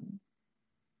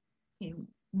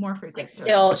 more frequent? Like,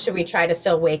 still, should we try to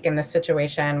still wake in this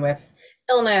situation with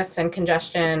illness and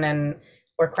congestion, and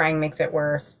or crying makes it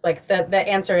worse? Like the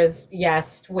answer is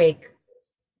yes,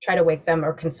 try to wake them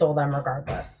or console them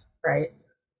regardless, right?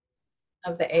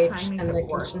 Of the age and the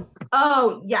condition.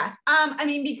 Oh, yes. I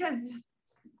mean, because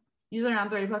usually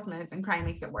around 30+ minutes and crying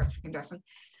makes it worse for congestion.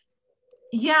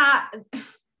 Yeah,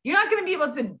 you're not going to be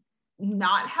able to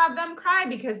not have them cry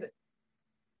because,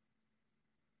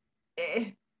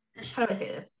 how do I say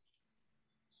this?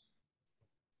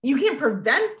 You can't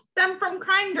prevent them from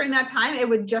crying during that time. It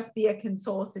would just be a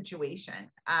console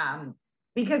situation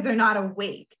because they're not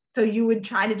awake. So you would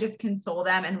try to just console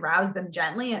them and rouse them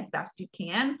gently as best you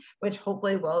can, which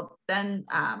hopefully will then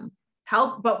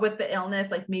help. But with the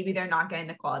illness, like maybe they're not getting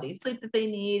the quality of sleep that they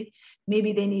need.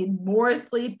 Maybe they need more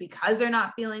sleep because they're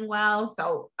not feeling well.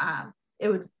 So it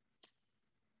would,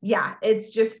 yeah,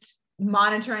 it's just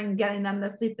monitoring, getting them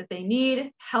the sleep that they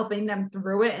need, helping them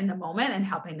through it in the moment and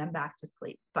helping them back to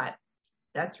sleep. But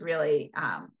that's really,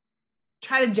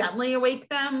 try to gently awake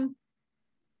them,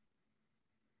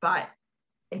 but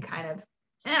it kind of,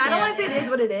 and I don't want to say it is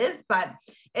what it is, but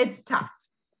it's tough.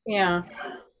 Yeah.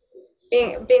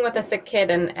 Being with a sick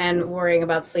kid and worrying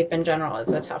about sleep in general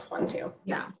is a tough one too.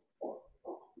 Yeah.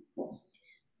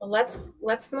 Well,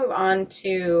 let's move on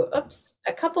to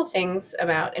a couple things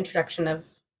about introduction of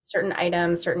certain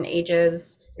items, certain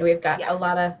ages. We've got a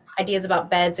lot of ideas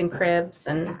about beds and cribs,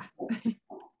 and you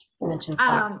mentioned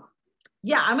clocks.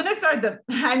 Yeah, I'm gonna start the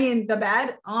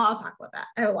bed. Oh, I'll talk about that.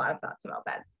 I have a lot of thoughts about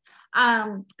beds.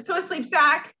 So a sleep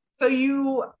sack. So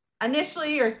you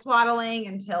initially are swaddling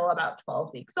until about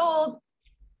 12 weeks old.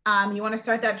 You want to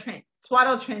start that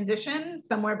swaddle transition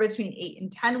somewhere between 8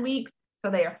 and 10 weeks. So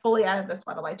they are fully out of the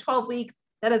swaddle by 12 weeks.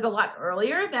 That is a lot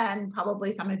earlier than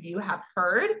probably some of you have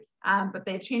heard, but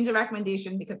they've changed the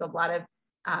recommendation because a lot of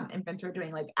infants are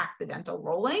doing like accidental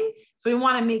rolling. So we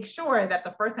want to make sure that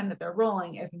the first time that they're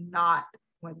rolling is not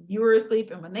when you are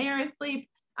asleep and when they are asleep.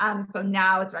 So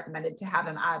now it's recommended to have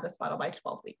them out of the swaddle by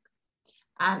 12 weeks.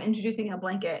 Introducing a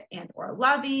blanket and or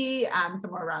lovey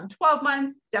somewhere around 12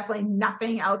 months, definitely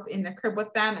nothing else in the crib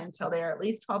with them until they're at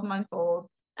least 12 months old.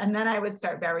 And then I would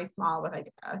start very small with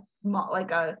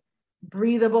like a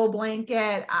breathable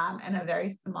blanket and a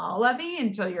very small lovey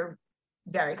until you're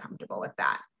very comfortable with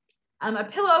that. A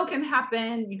pillow can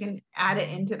happen. You can add it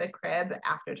into the crib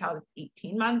after a child is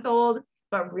 18 months old,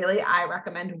 but really I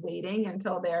recommend waiting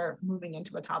until they're moving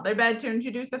into a toddler bed to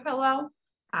introduce a pillow.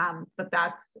 But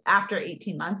that's after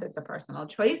 18 months, it's a personal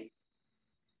choice.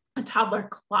 A toddler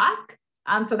clock.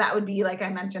 So that would be, like I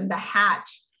mentioned, the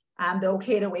hatch, the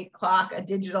okay to wake clock, a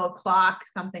digital clock,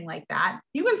 something like that.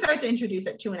 You can start to introduce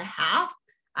at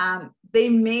 2.5. They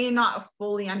may not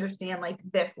fully understand like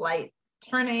this light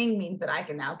turning means that I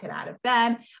can now get out of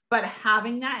bed, but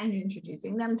having that and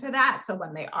introducing them to that. So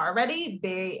when they are ready,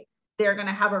 they're going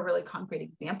to have a really concrete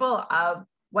example of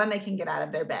when they can get out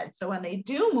of their bed. So when they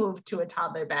do move to a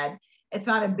toddler bed, it's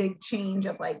not a big change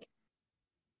of like,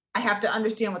 I have to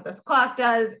understand what this clock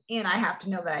does, and I have to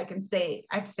know that I have to stay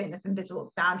in this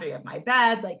invisible boundary of my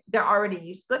bed. Like they're already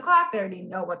used to the clock. They already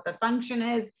know what the function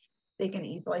is. They can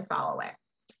easily follow it.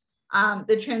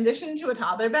 The transition to a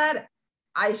toddler bed,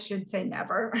 I should say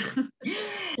never.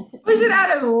 Push it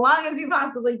out as long as you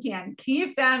possibly can.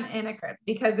 Keep them in a crib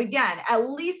because again, at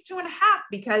least 2.5,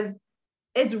 because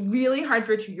it's really hard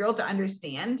for a 2-year-old to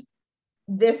understand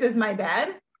this is my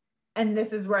bed and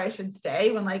this is where I should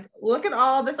stay when like, look at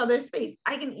all this other space.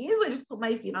 I can easily just put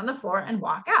my feet on the floor and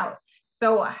walk out.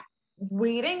 So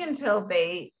waiting until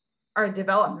they are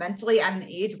developmentally at an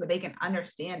age where they can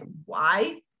understand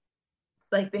why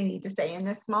like they need to stay in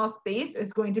this small space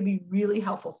is going to be really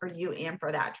helpful for you and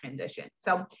for that transition.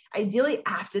 So ideally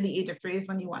after the age of 3 is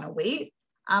when you want to wait.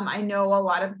 I know a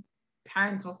lot of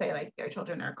parents will say like their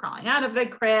children are crawling out of the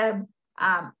crib.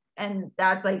 And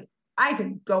that's like, I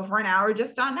could go for an hour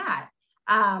just on that.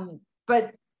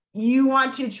 But you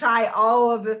want to try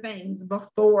all of the things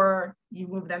before you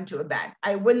move them to a bed.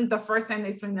 I wouldn't the first time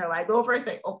they swing their leg over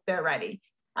say, oh, they're ready.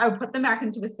 I would put them back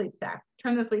into a sleep sack,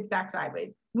 turn the sleep sack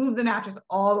sideways, move the mattress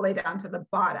all the way down to the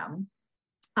bottom,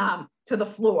 to the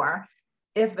floor.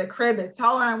 If the crib is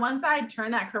taller on one side,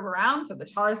 turn that crib around so the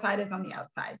taller side is on the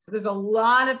outside. So there's a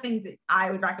lot of things that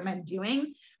I would recommend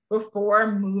doing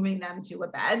before moving them to a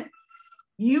bed.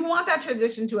 You want that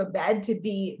transition to a bed to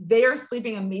be, they are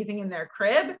sleeping amazing in their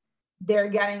crib. They're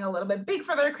getting a little bit big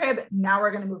for their crib. Now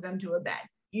we're going to move them to a bed.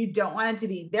 You don't want it to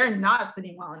be, they're not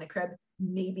sleeping well in a crib.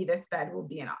 Maybe this bed will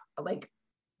be like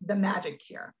the magic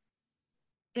cure.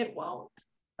 It won't.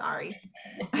 Sorry.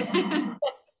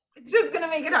 It's just going to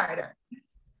make it harder.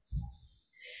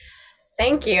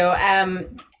 Thank you.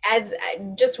 As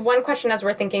just one question as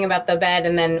we're thinking about the bed,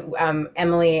 and then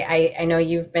Emily, I know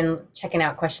you've been checking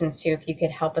out questions too. If you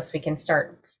could help us, we can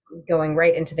start going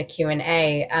right into the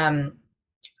Q&A.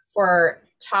 For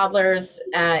toddlers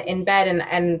in bed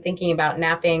and thinking about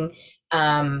napping,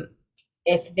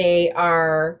 if they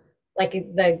are like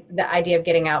the idea of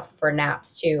getting out for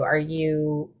naps too, are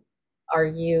you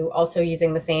also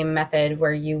using the same method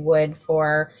where you would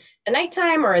for the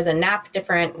nighttime, or is a nap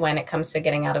different when it comes to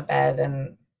getting out of bed?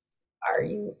 And are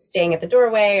you staying at the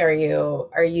doorway? Are you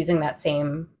using that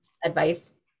same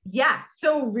advice? Yeah.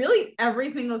 So really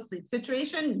every single sleep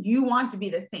situation you want to be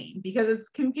the same, because it's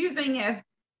confusing if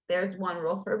there's one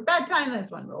rule for bedtime,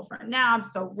 there's one rule for nap.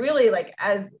 So really, like,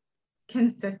 as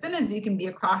consistent as you can be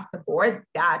across the board,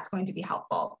 that's going to be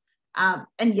helpful. And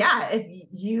yeah, if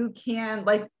you can,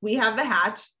 like, we have the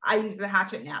hatch, I use the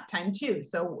hatch at nap time too.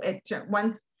 So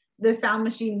once the sound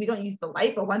machine, we don't use the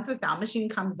light, but once the sound machine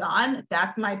comes on,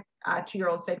 that's my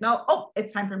 2-year-old signal. Oh,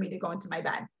 it's time for me to go into my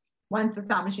bed. Once the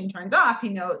sound machine turns off,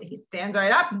 he stands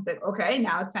right up and he's like, okay,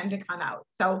 now it's time to come out.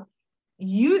 So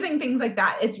using things like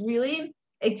that,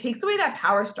 it takes away that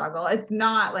power struggle. It's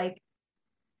not like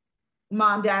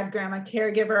mom, dad, grandma,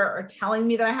 caregiver are telling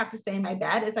me that I have to stay in my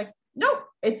bed. It's like, nope,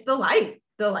 it's the light.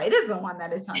 The light is the one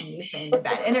that is telling you to stay in your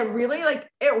bed. And it really, like,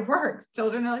 it works.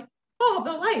 Children are like, oh,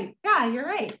 the light. Yeah, you're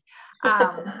right.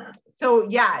 So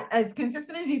yeah, as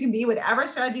consistent as you can be, whatever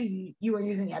strategies you are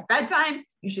using at bedtime,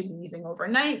 you should be using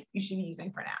overnight, you should be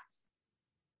using for naps.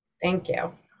 Thank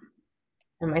you.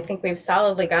 I think we've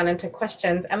solidly gone into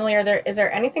questions. Emily, is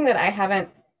there anything that I haven't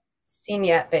seen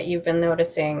yet that you've been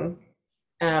noticing?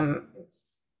 I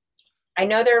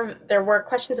know there were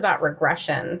questions about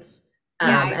regressions.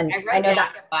 Yeah, and I wrote down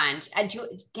a bunch.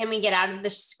 Can we get out of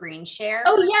the screen share?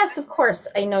 Oh, yes, of course.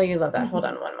 I know you love that. Hold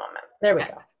on one moment. There we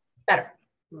go. Better.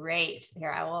 Great.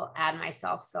 Here, I will add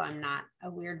myself so I'm not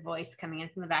a weird voice coming in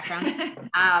from the background.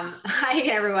 Hi,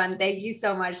 everyone. Thank you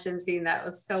so much, Jensine. That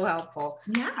was so helpful.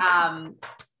 Yeah.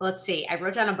 Let's see. I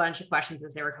wrote down a bunch of questions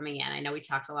as they were coming in. I know we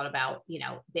talked a lot about,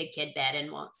 big kid bed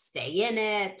and won't stay in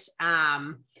it.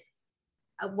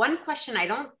 One question I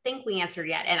don't think we answered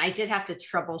yet, and I did have to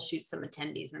troubleshoot some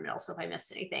attendees in the middle, so if I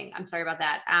missed anything, I'm sorry about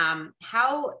that.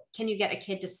 How can you get a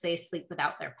kid to stay asleep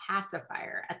without their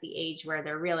pacifier at the age where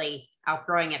they're really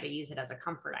outgrowing it, but use it as a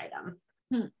comfort item?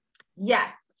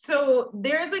 Yes. So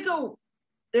there's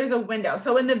a window.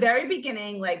 So in the very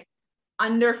beginning, like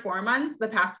under 4 months, the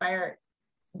pacifier,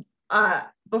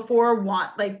 before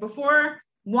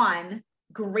one,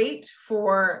 great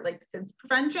for like SIDS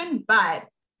prevention, but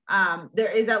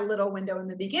there is that little window in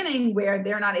the beginning where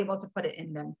they're not able to put it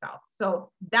in themselves. So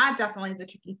that definitely is a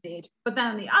tricky stage. But then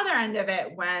on the other end of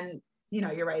it, when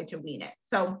you're ready to wean it.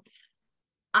 So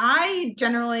I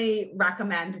generally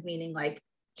recommend weaning like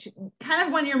kind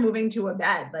of when you're moving to a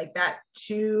bed, like that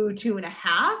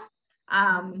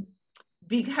 2.5,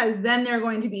 because then they're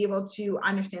going to be able to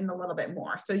understand a little bit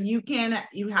more. So you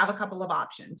have a couple of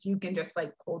options. You can just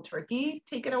like cold turkey,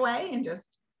 take it away and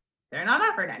just, they're not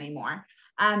offered anymore.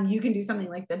 You can do something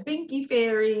like the Binky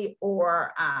Fairy,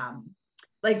 or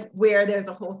like where there's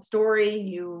a whole story,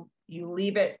 you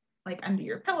leave it like under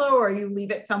your pillow, or you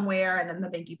leave it somewhere and then the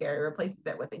Binky Fairy replaces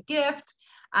it with a gift.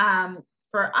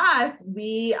 For us,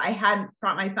 I had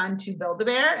brought my son to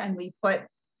Build-A-Bear and we put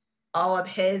all of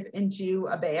his into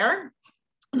a bear,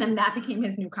 and then that became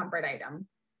his new comfort item.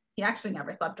 He actually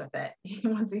never slept with it. He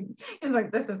was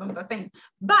like, this isn't the same,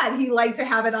 but he liked to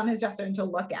have it on his dresser and to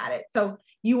look at it. So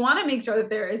you want to make sure that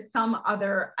there is some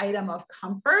other item of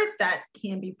comfort that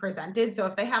can be presented. So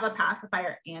if they have a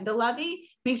pacifier and a lovey,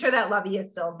 make sure that lovey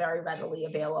is still very readily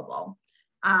available.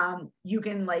 You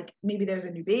can, like, maybe there's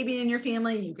a new baby in your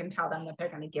family, you can tell them that they're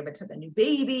going to give it to the new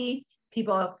baby.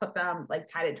 People have put them,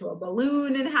 like, tied it to a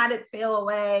balloon and had it sail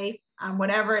away,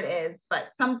 whatever it is, but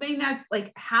something that's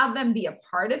like, have them be a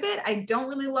part of it. I don't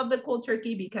really love the cold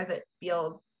turkey because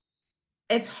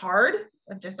it's hard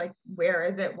of just like, where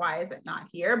is it? Why is it not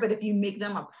here? But if you make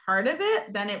them a part of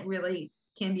it, then it really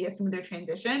can be a smoother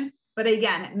transition. But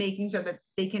again, making sure that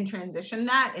they can transition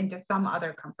that into some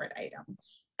other comfort item.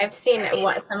 I've seen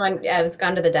someone has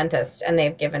gone to the dentist and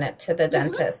they've given it to the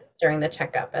dentist during the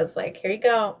checkup as like, here you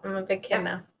go, I'm a big kid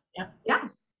now. Yeah.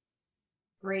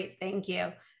 Great, thank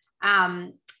you.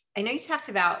 I know you talked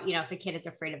about, if a kid is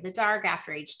afraid of the dark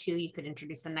after age 2, you could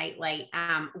introduce a nightlight.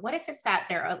 What if it's that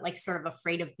they're like sort of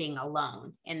afraid of being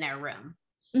alone in their room?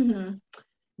 Mm-hmm.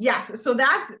 Yes, so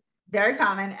that's very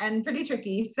common and pretty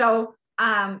tricky. So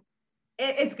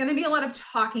it's going to be a lot of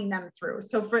talking them through.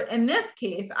 So in this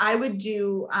case, I would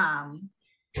do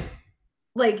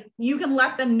like, you can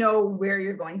let them know where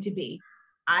you're going to be.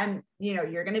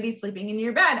 You're going to be sleeping in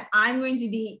your bed. I'm going to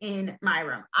be in my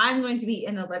room. I'm going to be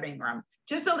in the living room,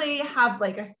 just so they have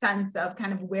like a sense of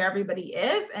kind of where everybody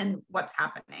is and what's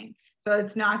happening. So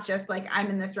it's not just like,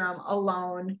 I'm in this room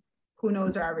alone, who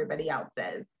knows where everybody else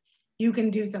is. You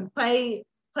can do some play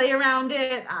around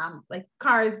it, like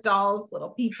cars, dolls,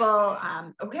 little people.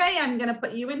 Okay, I'm going to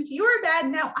put you into your bed.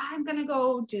 Now I'm going to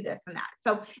go do this and that.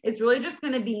 So it's really just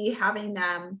going to be having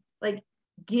them, like,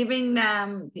 giving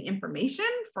them the information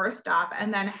first off,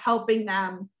 and then helping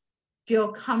them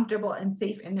feel comfortable and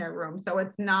safe in their room. So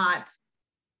it's not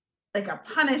like a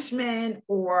punishment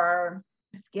or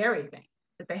a scary thing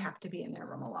that they have to be in their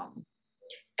room alone.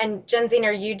 And Jensine,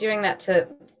 are you doing that to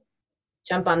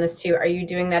jump on this too? Are you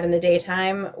doing that in the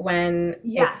daytime when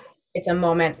Yes. it's a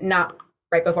moment, not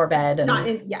right before bed? And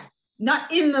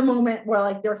not in the moment where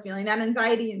like they're feeling that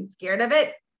anxiety and scared of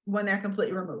it, when they're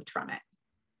completely removed from it.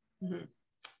 Mm-hmm.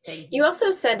 You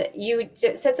also said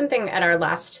something at our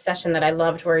last session that I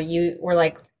loved, where you were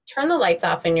like, turn the lights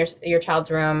off in your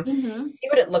child's room, see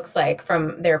what it looks like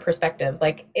from their perspective.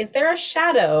 Like, is there a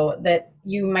shadow that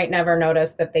you might never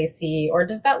notice that they see, or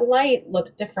does that light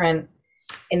look different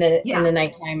in the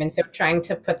nighttime? And so trying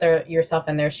to put yourself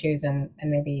in their shoes and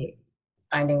maybe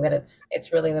finding that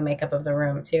it's really the makeup of the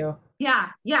room too. Yeah.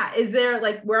 Is there,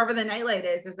 like, wherever the nightlight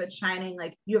is it shining?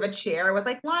 Like, you have a chair with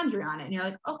like laundry on it and you're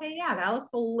like, okay, yeah, that looks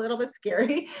a little bit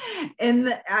scary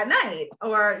at night,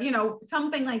 or, you know,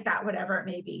 something like that, whatever it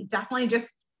may be. Definitely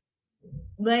just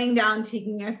laying down,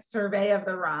 taking a survey of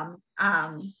the room.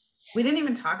 We didn't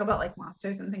even talk about like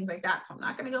monsters and things like that, so I'm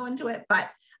not going to go into it, but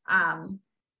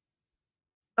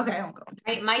okay, I won't go.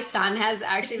 My son has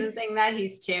actually been saying that.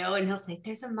 He's 2, and he'll say,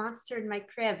 there's a monster in my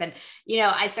crib. And, you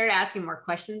know, I started asking more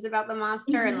questions about the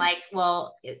monster and like,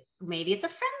 well, maybe it's a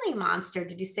friendly monster.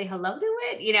 Did you say hello to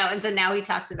it? You know, and so now he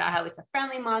talks about how it's a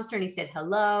friendly monster and he said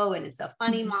hello and it's a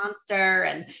funny monster.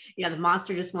 And, you know, the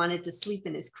monster just wanted to sleep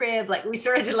in his crib. Like, we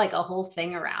sort of did like a whole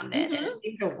thing around it and it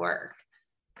seemed to work.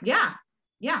 Yeah.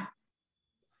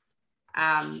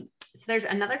 So there's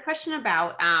another question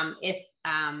about if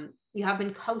you have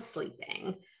been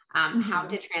co-sleeping, how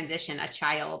to transition a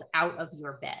child out of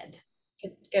your bed.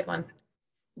 Good one.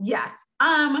 Yes.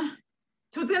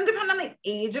 So it's going to depend on the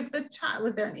age of the child.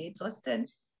 Was there an age listed?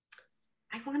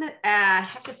 I want to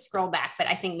have to scroll back, but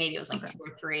I think maybe it was like 2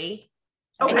 or 3.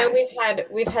 Okay. I know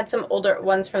we've had some older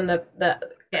ones from the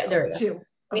there. 2. Okay.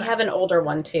 We have an older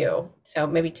one too, so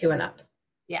maybe 2 and up.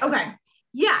 Yeah. Okay.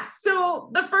 Yeah. So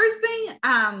the first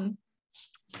thing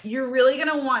you're really going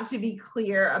to want to be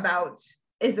clear about,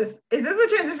 is this a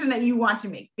transition that you want to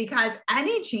make? Because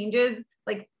any changes,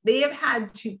 like, they have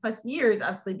had 2+ years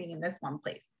of sleeping in this one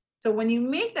place. So when you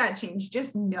make that change,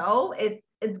 just know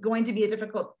it's going to be a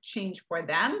difficult change for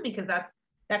them, because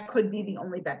that could be the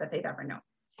only bed that they've ever known.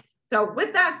 So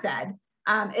with that said,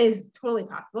 is totally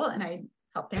possible, and I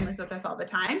help families with this all the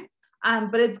time.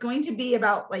 But it's going to be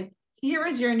about, like, here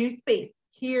is your new space.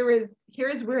 Here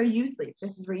is where you sleep.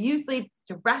 This is where you sleep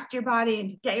to rest your body and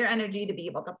to get your energy to be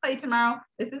able to play tomorrow.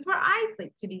 This is where I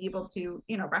sleep to be able to,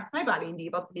 you know, rest my body and be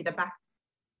able to be the best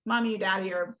mommy or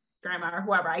daddy or grandma or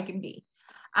whoever I can be.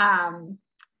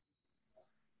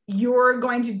 You're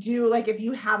going to do, like, if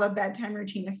you have a bedtime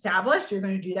routine established, you're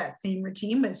going to do that same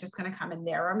routine, but it's just going to come in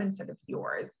their room instead of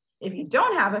yours. If you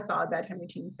don't have a solid bedtime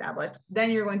routine established, then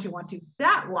you're going to want to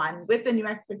set one with the new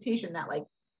expectation that, like,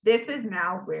 this is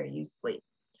now where you sleep.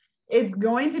 It's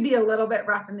going to be a little bit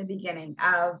rough in the beginning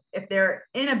of, if they're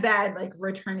in a bed, like,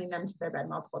 returning them to their bed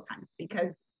multiple times,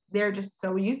 because they're just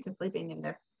so used to sleeping in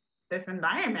this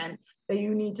environment that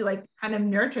you need to, like, kind of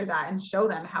nurture that and show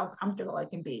them how comfortable it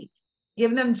can be.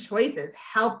 Give them choices,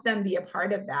 help them be a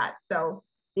part of that. So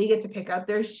they get to pick out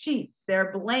their sheets,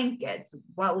 their blankets,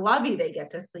 what lovey they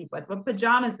get to sleep with, what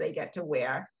pajamas they get to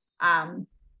wear.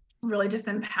 Really just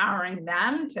empowering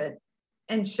them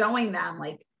and showing them,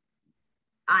 like,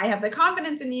 I have the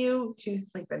confidence in you to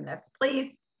sleep in this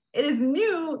place. It is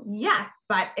new, yes,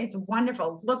 but it's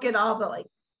wonderful. Look at all the, like,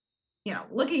 you know,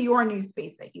 look at your new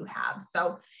space that you have.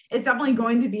 So it's definitely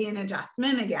going to be an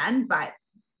adjustment again, but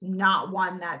not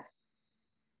one that's,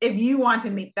 if you want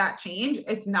to make that change,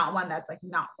 it's not one that's, like,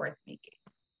 not worth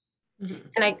making.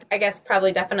 And I guess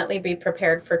probably definitely be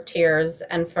prepared for tears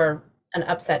and for an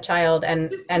upset child,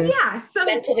 and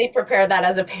mentally prepare that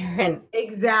as a parent.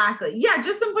 Exactly. Yeah,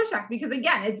 just some pushback, because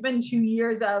again, it's been 2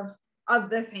 years of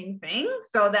the same thing.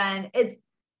 So then it's,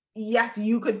 yes,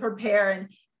 you could prepare, and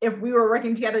if we were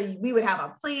working together, we would have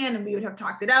a plan and we would have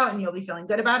talked it out and you'll be feeling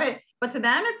good about it. But to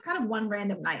them, it's kind of one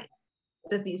random night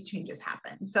that these changes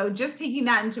happen. So just taking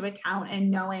that into account and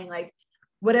knowing, like,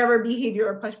 whatever behavior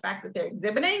or pushback that they're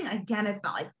exhibiting, again, it's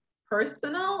not like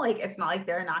personal, like, it's not like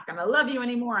they're not going to love you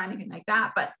anymore or anything like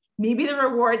that, but maybe the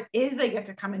reward is they get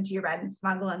to come into your bed and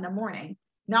snuggle in the morning,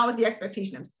 not with the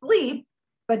expectation of sleep,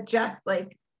 but just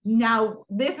like, now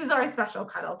this is our special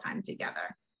cuddle time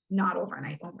together, not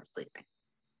overnight when we're sleeping.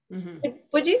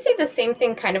 Would you say the same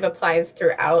thing kind of applies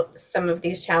throughout some of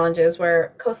these challenges,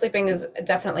 where co-sleeping is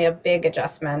definitely a big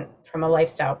adjustment from a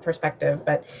lifestyle perspective,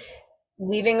 but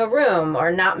leaving a room or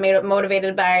not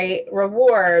motivated by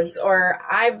rewards, or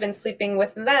I've been sleeping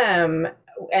with them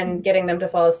and getting them to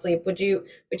fall asleep, would you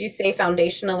say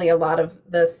foundationally a lot of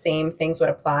the same things would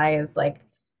apply as, like,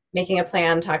 making a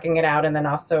plan, talking it out, and then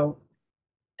also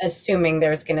assuming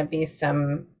there's going to be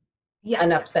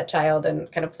an upset child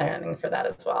and kind of planning for that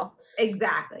as well.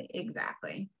 Exactly.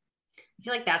 I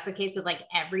feel like that's the case with like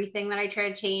everything that I try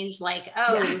to change. Like,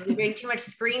 we were doing too much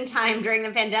screen time during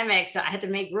the pandemic, so I had to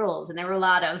make rules, and there were a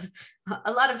lot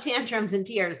of tantrums and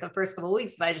tears the first couple of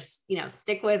weeks. But I just,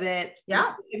 stick with it, stay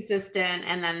consistent,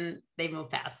 and then they move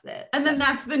past it. And then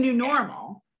that's the new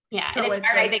normal. Yeah, so and it's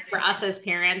hard. I think for us as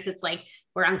parents, it's like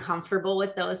we're uncomfortable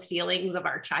with those feelings of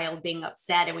our child being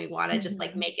upset, and we want to just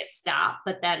like make it stop.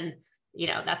 But then,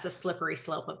 that's a slippery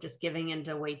slope of just giving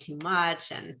into way too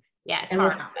much. And yeah, it's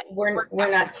hard.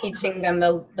 We're not teaching them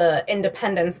the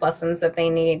independence lessons that they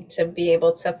need to be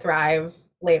able to thrive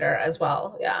later as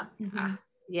well. Yeah.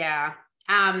 Yeah.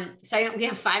 So we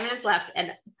have 5 minutes left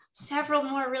and several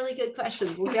more really good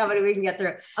questions. We'll see how many we can get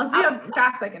through. I'll see how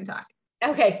fast I can talk.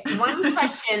 Okay. One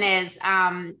question is,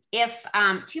 if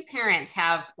two parents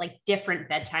have like different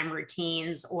bedtime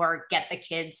routines or get the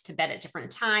kids to bed at different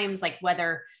times, like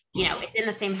whether, it's in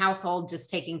the same household, just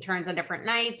taking turns on different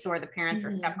nights, or the parents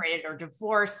are separated or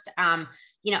divorced, how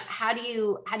do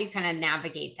you kind of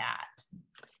navigate that?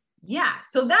 Yeah.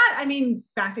 So that,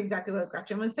 back to exactly what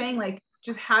Gretchen was saying, like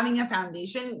just having a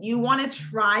foundation, you want to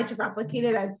try to replicate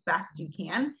it as best you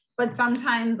can, but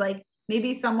sometimes like,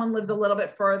 maybe someone lives a little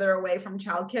bit further away from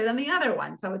childcare than the other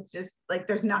one. So it's just like,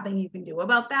 there's nothing you can do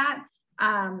about that.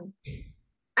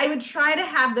 I would try to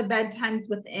have the bedtimes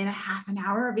within a half an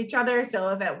hour of each other. So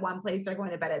if at one place they're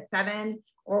going to bed at 7,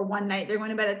 or one night they're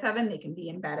going to bed at 7, they can be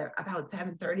in bed at about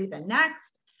 7:30 the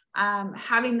next.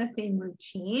 Having the same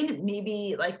routine,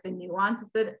 maybe like the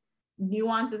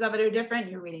nuances of it are different.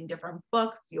 You're reading different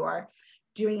books, you're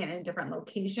doing it in a different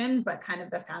location, but kind of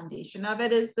the foundation of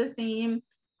it is the same.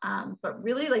 But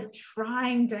really like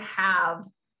trying to have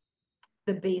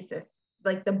the basis,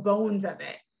 like the bones of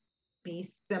it be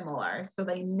similar. So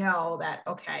they know that,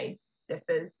 okay, this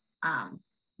is,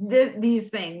 these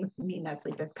things mean that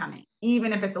sleep is coming,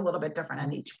 even if it's a little bit different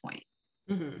at each point.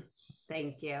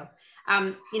 Thank you.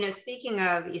 Speaking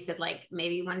of, you said like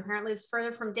maybe one parent lives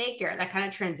further from daycare, that kind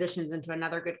of transitions into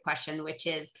another good question, which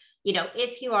is,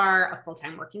 if you are a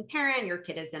full-time working parent, your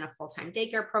kid is in a full-time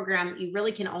daycare program, you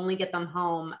really can only get them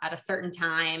home at a certain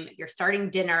time. You're starting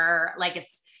dinner, like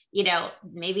it's,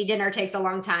 maybe dinner takes a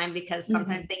long time because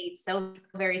sometimes they eat so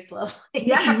very slowly.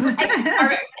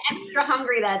 Are extra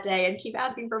hungry that day and keep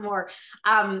asking for more.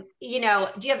 Do you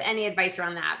have any advice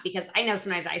around that? Because I know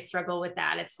sometimes I struggle with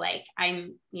that. It's like,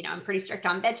 I'm pretty strict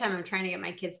on bedtime. I'm trying to get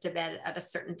my kids to bed at a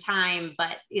certain time,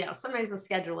 but sometimes the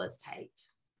schedule is tight.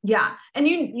 Yeah. And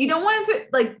you don't want it to,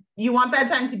 like, you want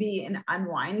bedtime to be an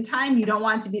unwind time. You don't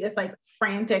want it to be this like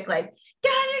frantic, like, get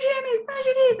on your jammies, brush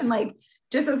your teeth, and like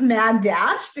just this mad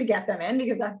dash to get them in,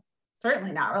 because that's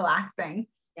certainly not relaxing.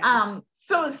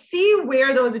 So see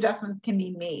where those adjustments can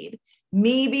be made.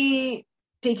 Maybe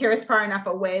daycare is far enough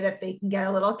away that they can get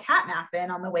a little cat nap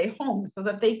in on the way home so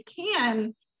that they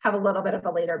can have a little bit of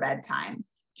a later bedtime.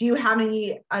 Do you have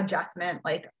any adjustment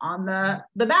like on the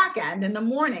back end in the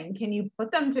morning? Can you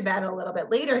put them to bed a little bit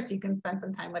later so you can spend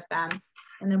some time with them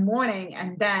in the morning,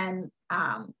 and then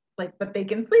but they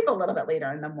can sleep a little bit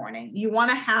later in the morning? You want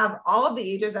to have all of the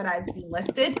ages that I've seen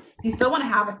listed. You still want to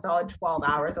have a solid 12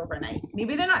 hours overnight.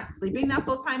 Maybe they're not sleeping that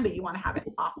full time, but you want to have it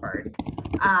offered.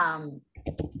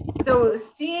 So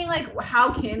seeing like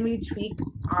how can we tweak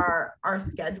our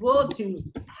schedule to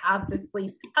have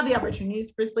the opportunities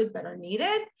for sleep that are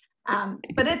needed.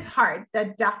 But it's hard.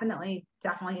 That definitely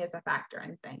is a factor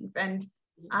in things. And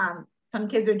some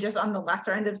kids are just on the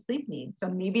lesser end of sleep needs. So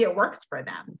maybe it works for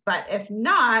them. But if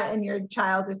not, and your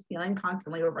child is feeling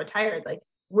constantly overtired, like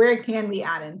where can we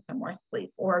add in some more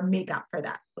sleep or make up for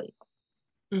that sleep?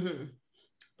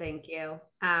 Thank you.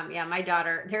 My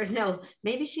daughter,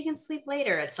 maybe she can sleep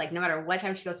later. It's like, no matter what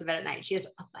time she goes to bed at night, she is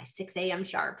up by 6 a.m.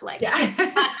 sharp, like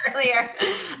earlier.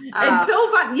 It's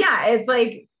so fun. Yeah. It's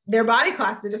like their body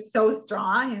clocks are just so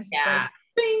strong. It's like,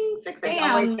 bing, 6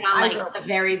 a.m. It's on like the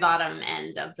very bottom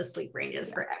end of the sleep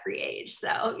ranges for every age.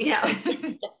 So,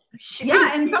 and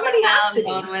somebody has to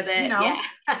be with it.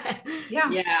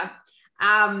 Yeah.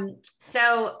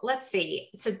 So let's see.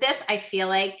 So this, I feel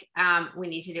like we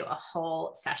need to do a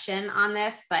whole session on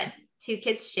this, but two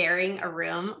kids sharing a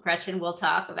room. Gretchen will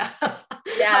talk about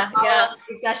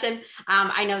session.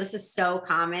 I know this is so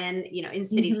common, in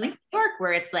cities like New York,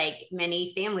 where it's like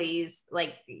many families,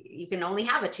 like you can only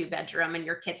have a 2-bedroom and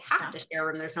your kids have to share a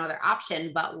room. There's no other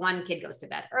option, but one kid goes to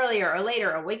bed earlier or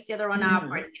later or wakes the other one up,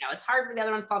 or, it's hard for the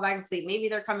other one to fall back to sleep. Maybe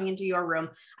they're coming into your room.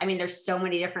 I mean, there's so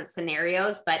many different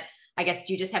scenarios, but I guess,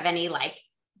 do you just have any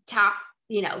top,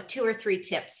 2 or 3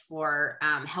 tips for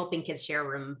helping kids share a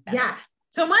room better?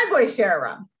 So my boys share a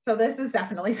room. So this is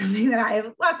definitely something that I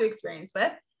have lots of experience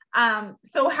with.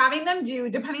 So having them do,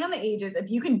 depending on the ages, if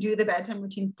you can do the bedtime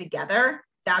routines together,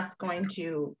 that's going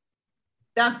to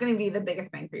be the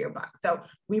biggest bang for your buck. So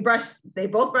they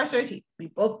both brush their teeth, we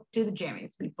both do the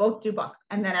jammies, we both do books,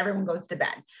 and then everyone goes to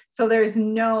bed. So there's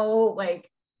no like,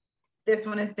 this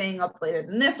one is staying up later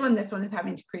than this one is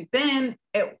having to creep in.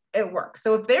 It works.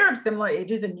 So if they're of similar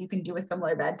ages and you can do a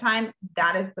similar bedtime,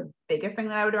 that is the biggest thing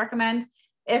that I would recommend.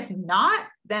 If not,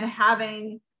 then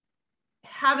having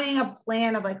a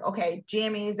plan of like, okay,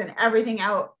 jammies and everything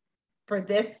out for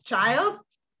this child,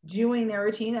 doing their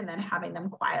routine, and then having them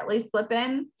quietly slip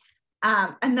in.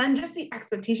 And then just the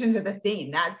expectations are the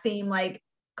same, that same like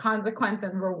consequence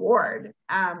and reward.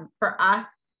 For us,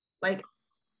 like,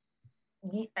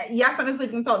 yes, I'm a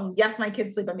sleep consultant. Yes, my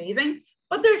kids sleep amazing,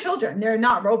 but they're children. They're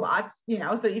not robots,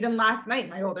 So even last night,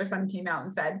 my older son came out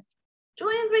and said,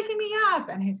 Julian's waking me up.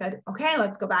 And he said, okay,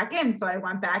 let's go back in. So I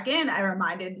went back in. I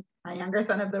reminded my younger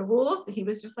son of the rules. He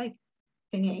was just like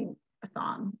singing a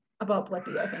song about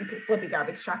Blippi, I think, Blippi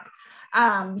Garbage Truck.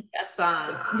 Yes. Yes.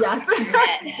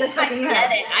 I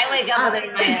get it. I wake up with it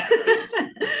in my head.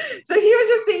 So he was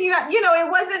just singing that,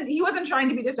 he wasn't trying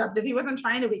to be disruptive. He wasn't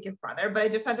trying to wake his brother, but I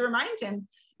just had to remind him,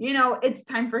 it's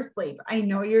time for sleep. I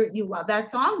know you love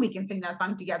that song. We can sing that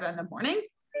song together in the morning.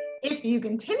 If you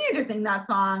continue to sing that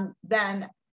song, then,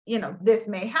 this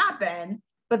may happen.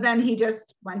 But then he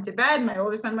just went to bed. My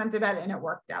older son went to bed and it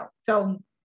worked out. So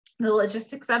the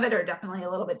logistics of it are definitely a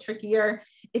little bit trickier.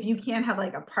 If you can't have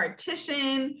like a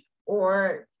partition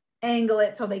or angle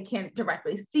it so they can't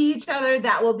directly see each other,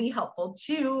 that will be helpful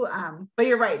too. But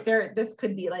you're right, this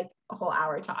could be like a whole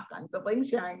hour talk on siblings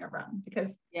sharing a room, because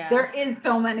there is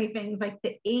so many things like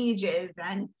the ages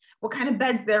and what kind of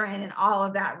beds they're in, and all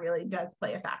of that really does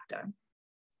play a factor.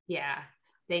 Yeah.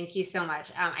 Thank you so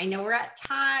much. I know we're at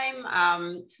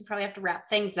time, so we probably have to wrap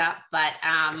things up, but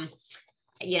I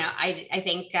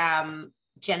think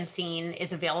Jensine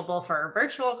is available for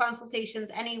virtual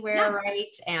consultations anywhere,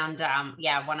 right? And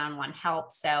one-on-one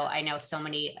help. So I know so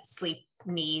many sleep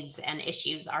needs and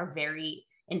issues are very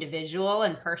individual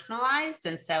and personalized.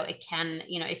 And so it can,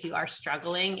 if you are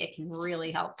struggling, it can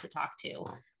really help to talk to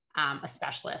a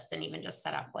specialist and even just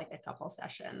set up like a couple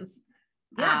sessions.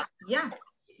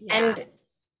 And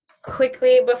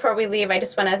quickly before we leave, I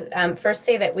just want to first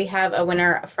say that we have a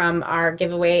winner from our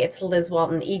giveaway. It's Liz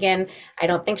Walton Egan. I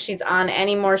don't think she's on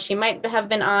anymore. She might have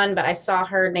been on, but I saw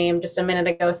her name just a minute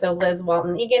ago. So Liz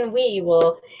Walton Egan, we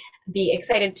will be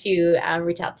excited to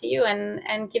reach out to you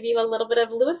and give you a little bit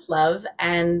of Lewis love.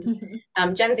 And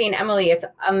Jensine and Emily, it's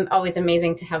always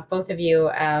amazing to have both of you.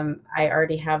 I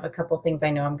already have a couple things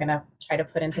I know I'm going to try to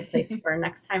put into place for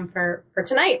next time for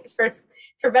tonight,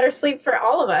 for better sleep for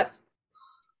all of us.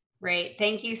 Great.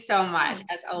 Thank you so much.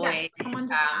 As always,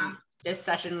 this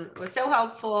session was so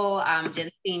helpful.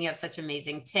 Jensine, you have such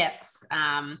amazing tips.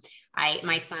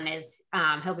 My son is,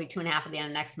 he'll be 2.5 at the end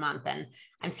of next month. And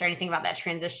I'm starting to think about that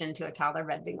transition to a toddler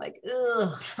bed being like,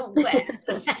 ugh.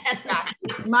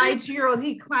 My 2-year-old,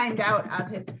 he climbed out of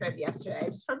his crib yesterday. I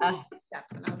just heard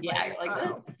footsteps and I was like, you're like,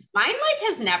 oh. Mine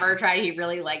has never tried. He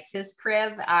really likes his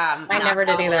crib. I never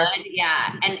did either.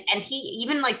 Yeah. And he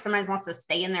even sometimes wants to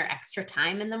stay in there extra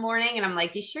time in the morning. And I'm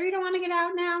like, you sure you don't want to get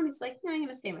out now? And he's like, no, I'm going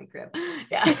to stay in my crib.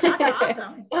 Yeah.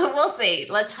 Awesome. We'll see.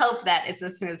 Let's hope that it's a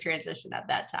smooth transition at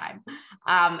that time.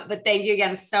 But thank you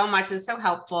again so much. It's so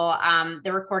helpful.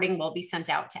 The recording will be sent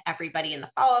out to everybody in the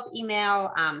follow-up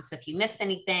email. So if you missed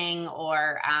anything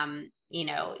or,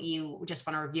 you just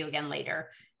want to review again later,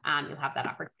 you'll have that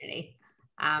opportunity.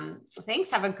 So thanks.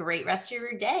 Have a great rest of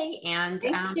your day. And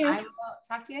I will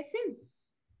talk to you guys soon.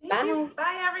 Bye.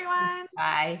 Bye, everyone.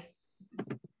 Bye.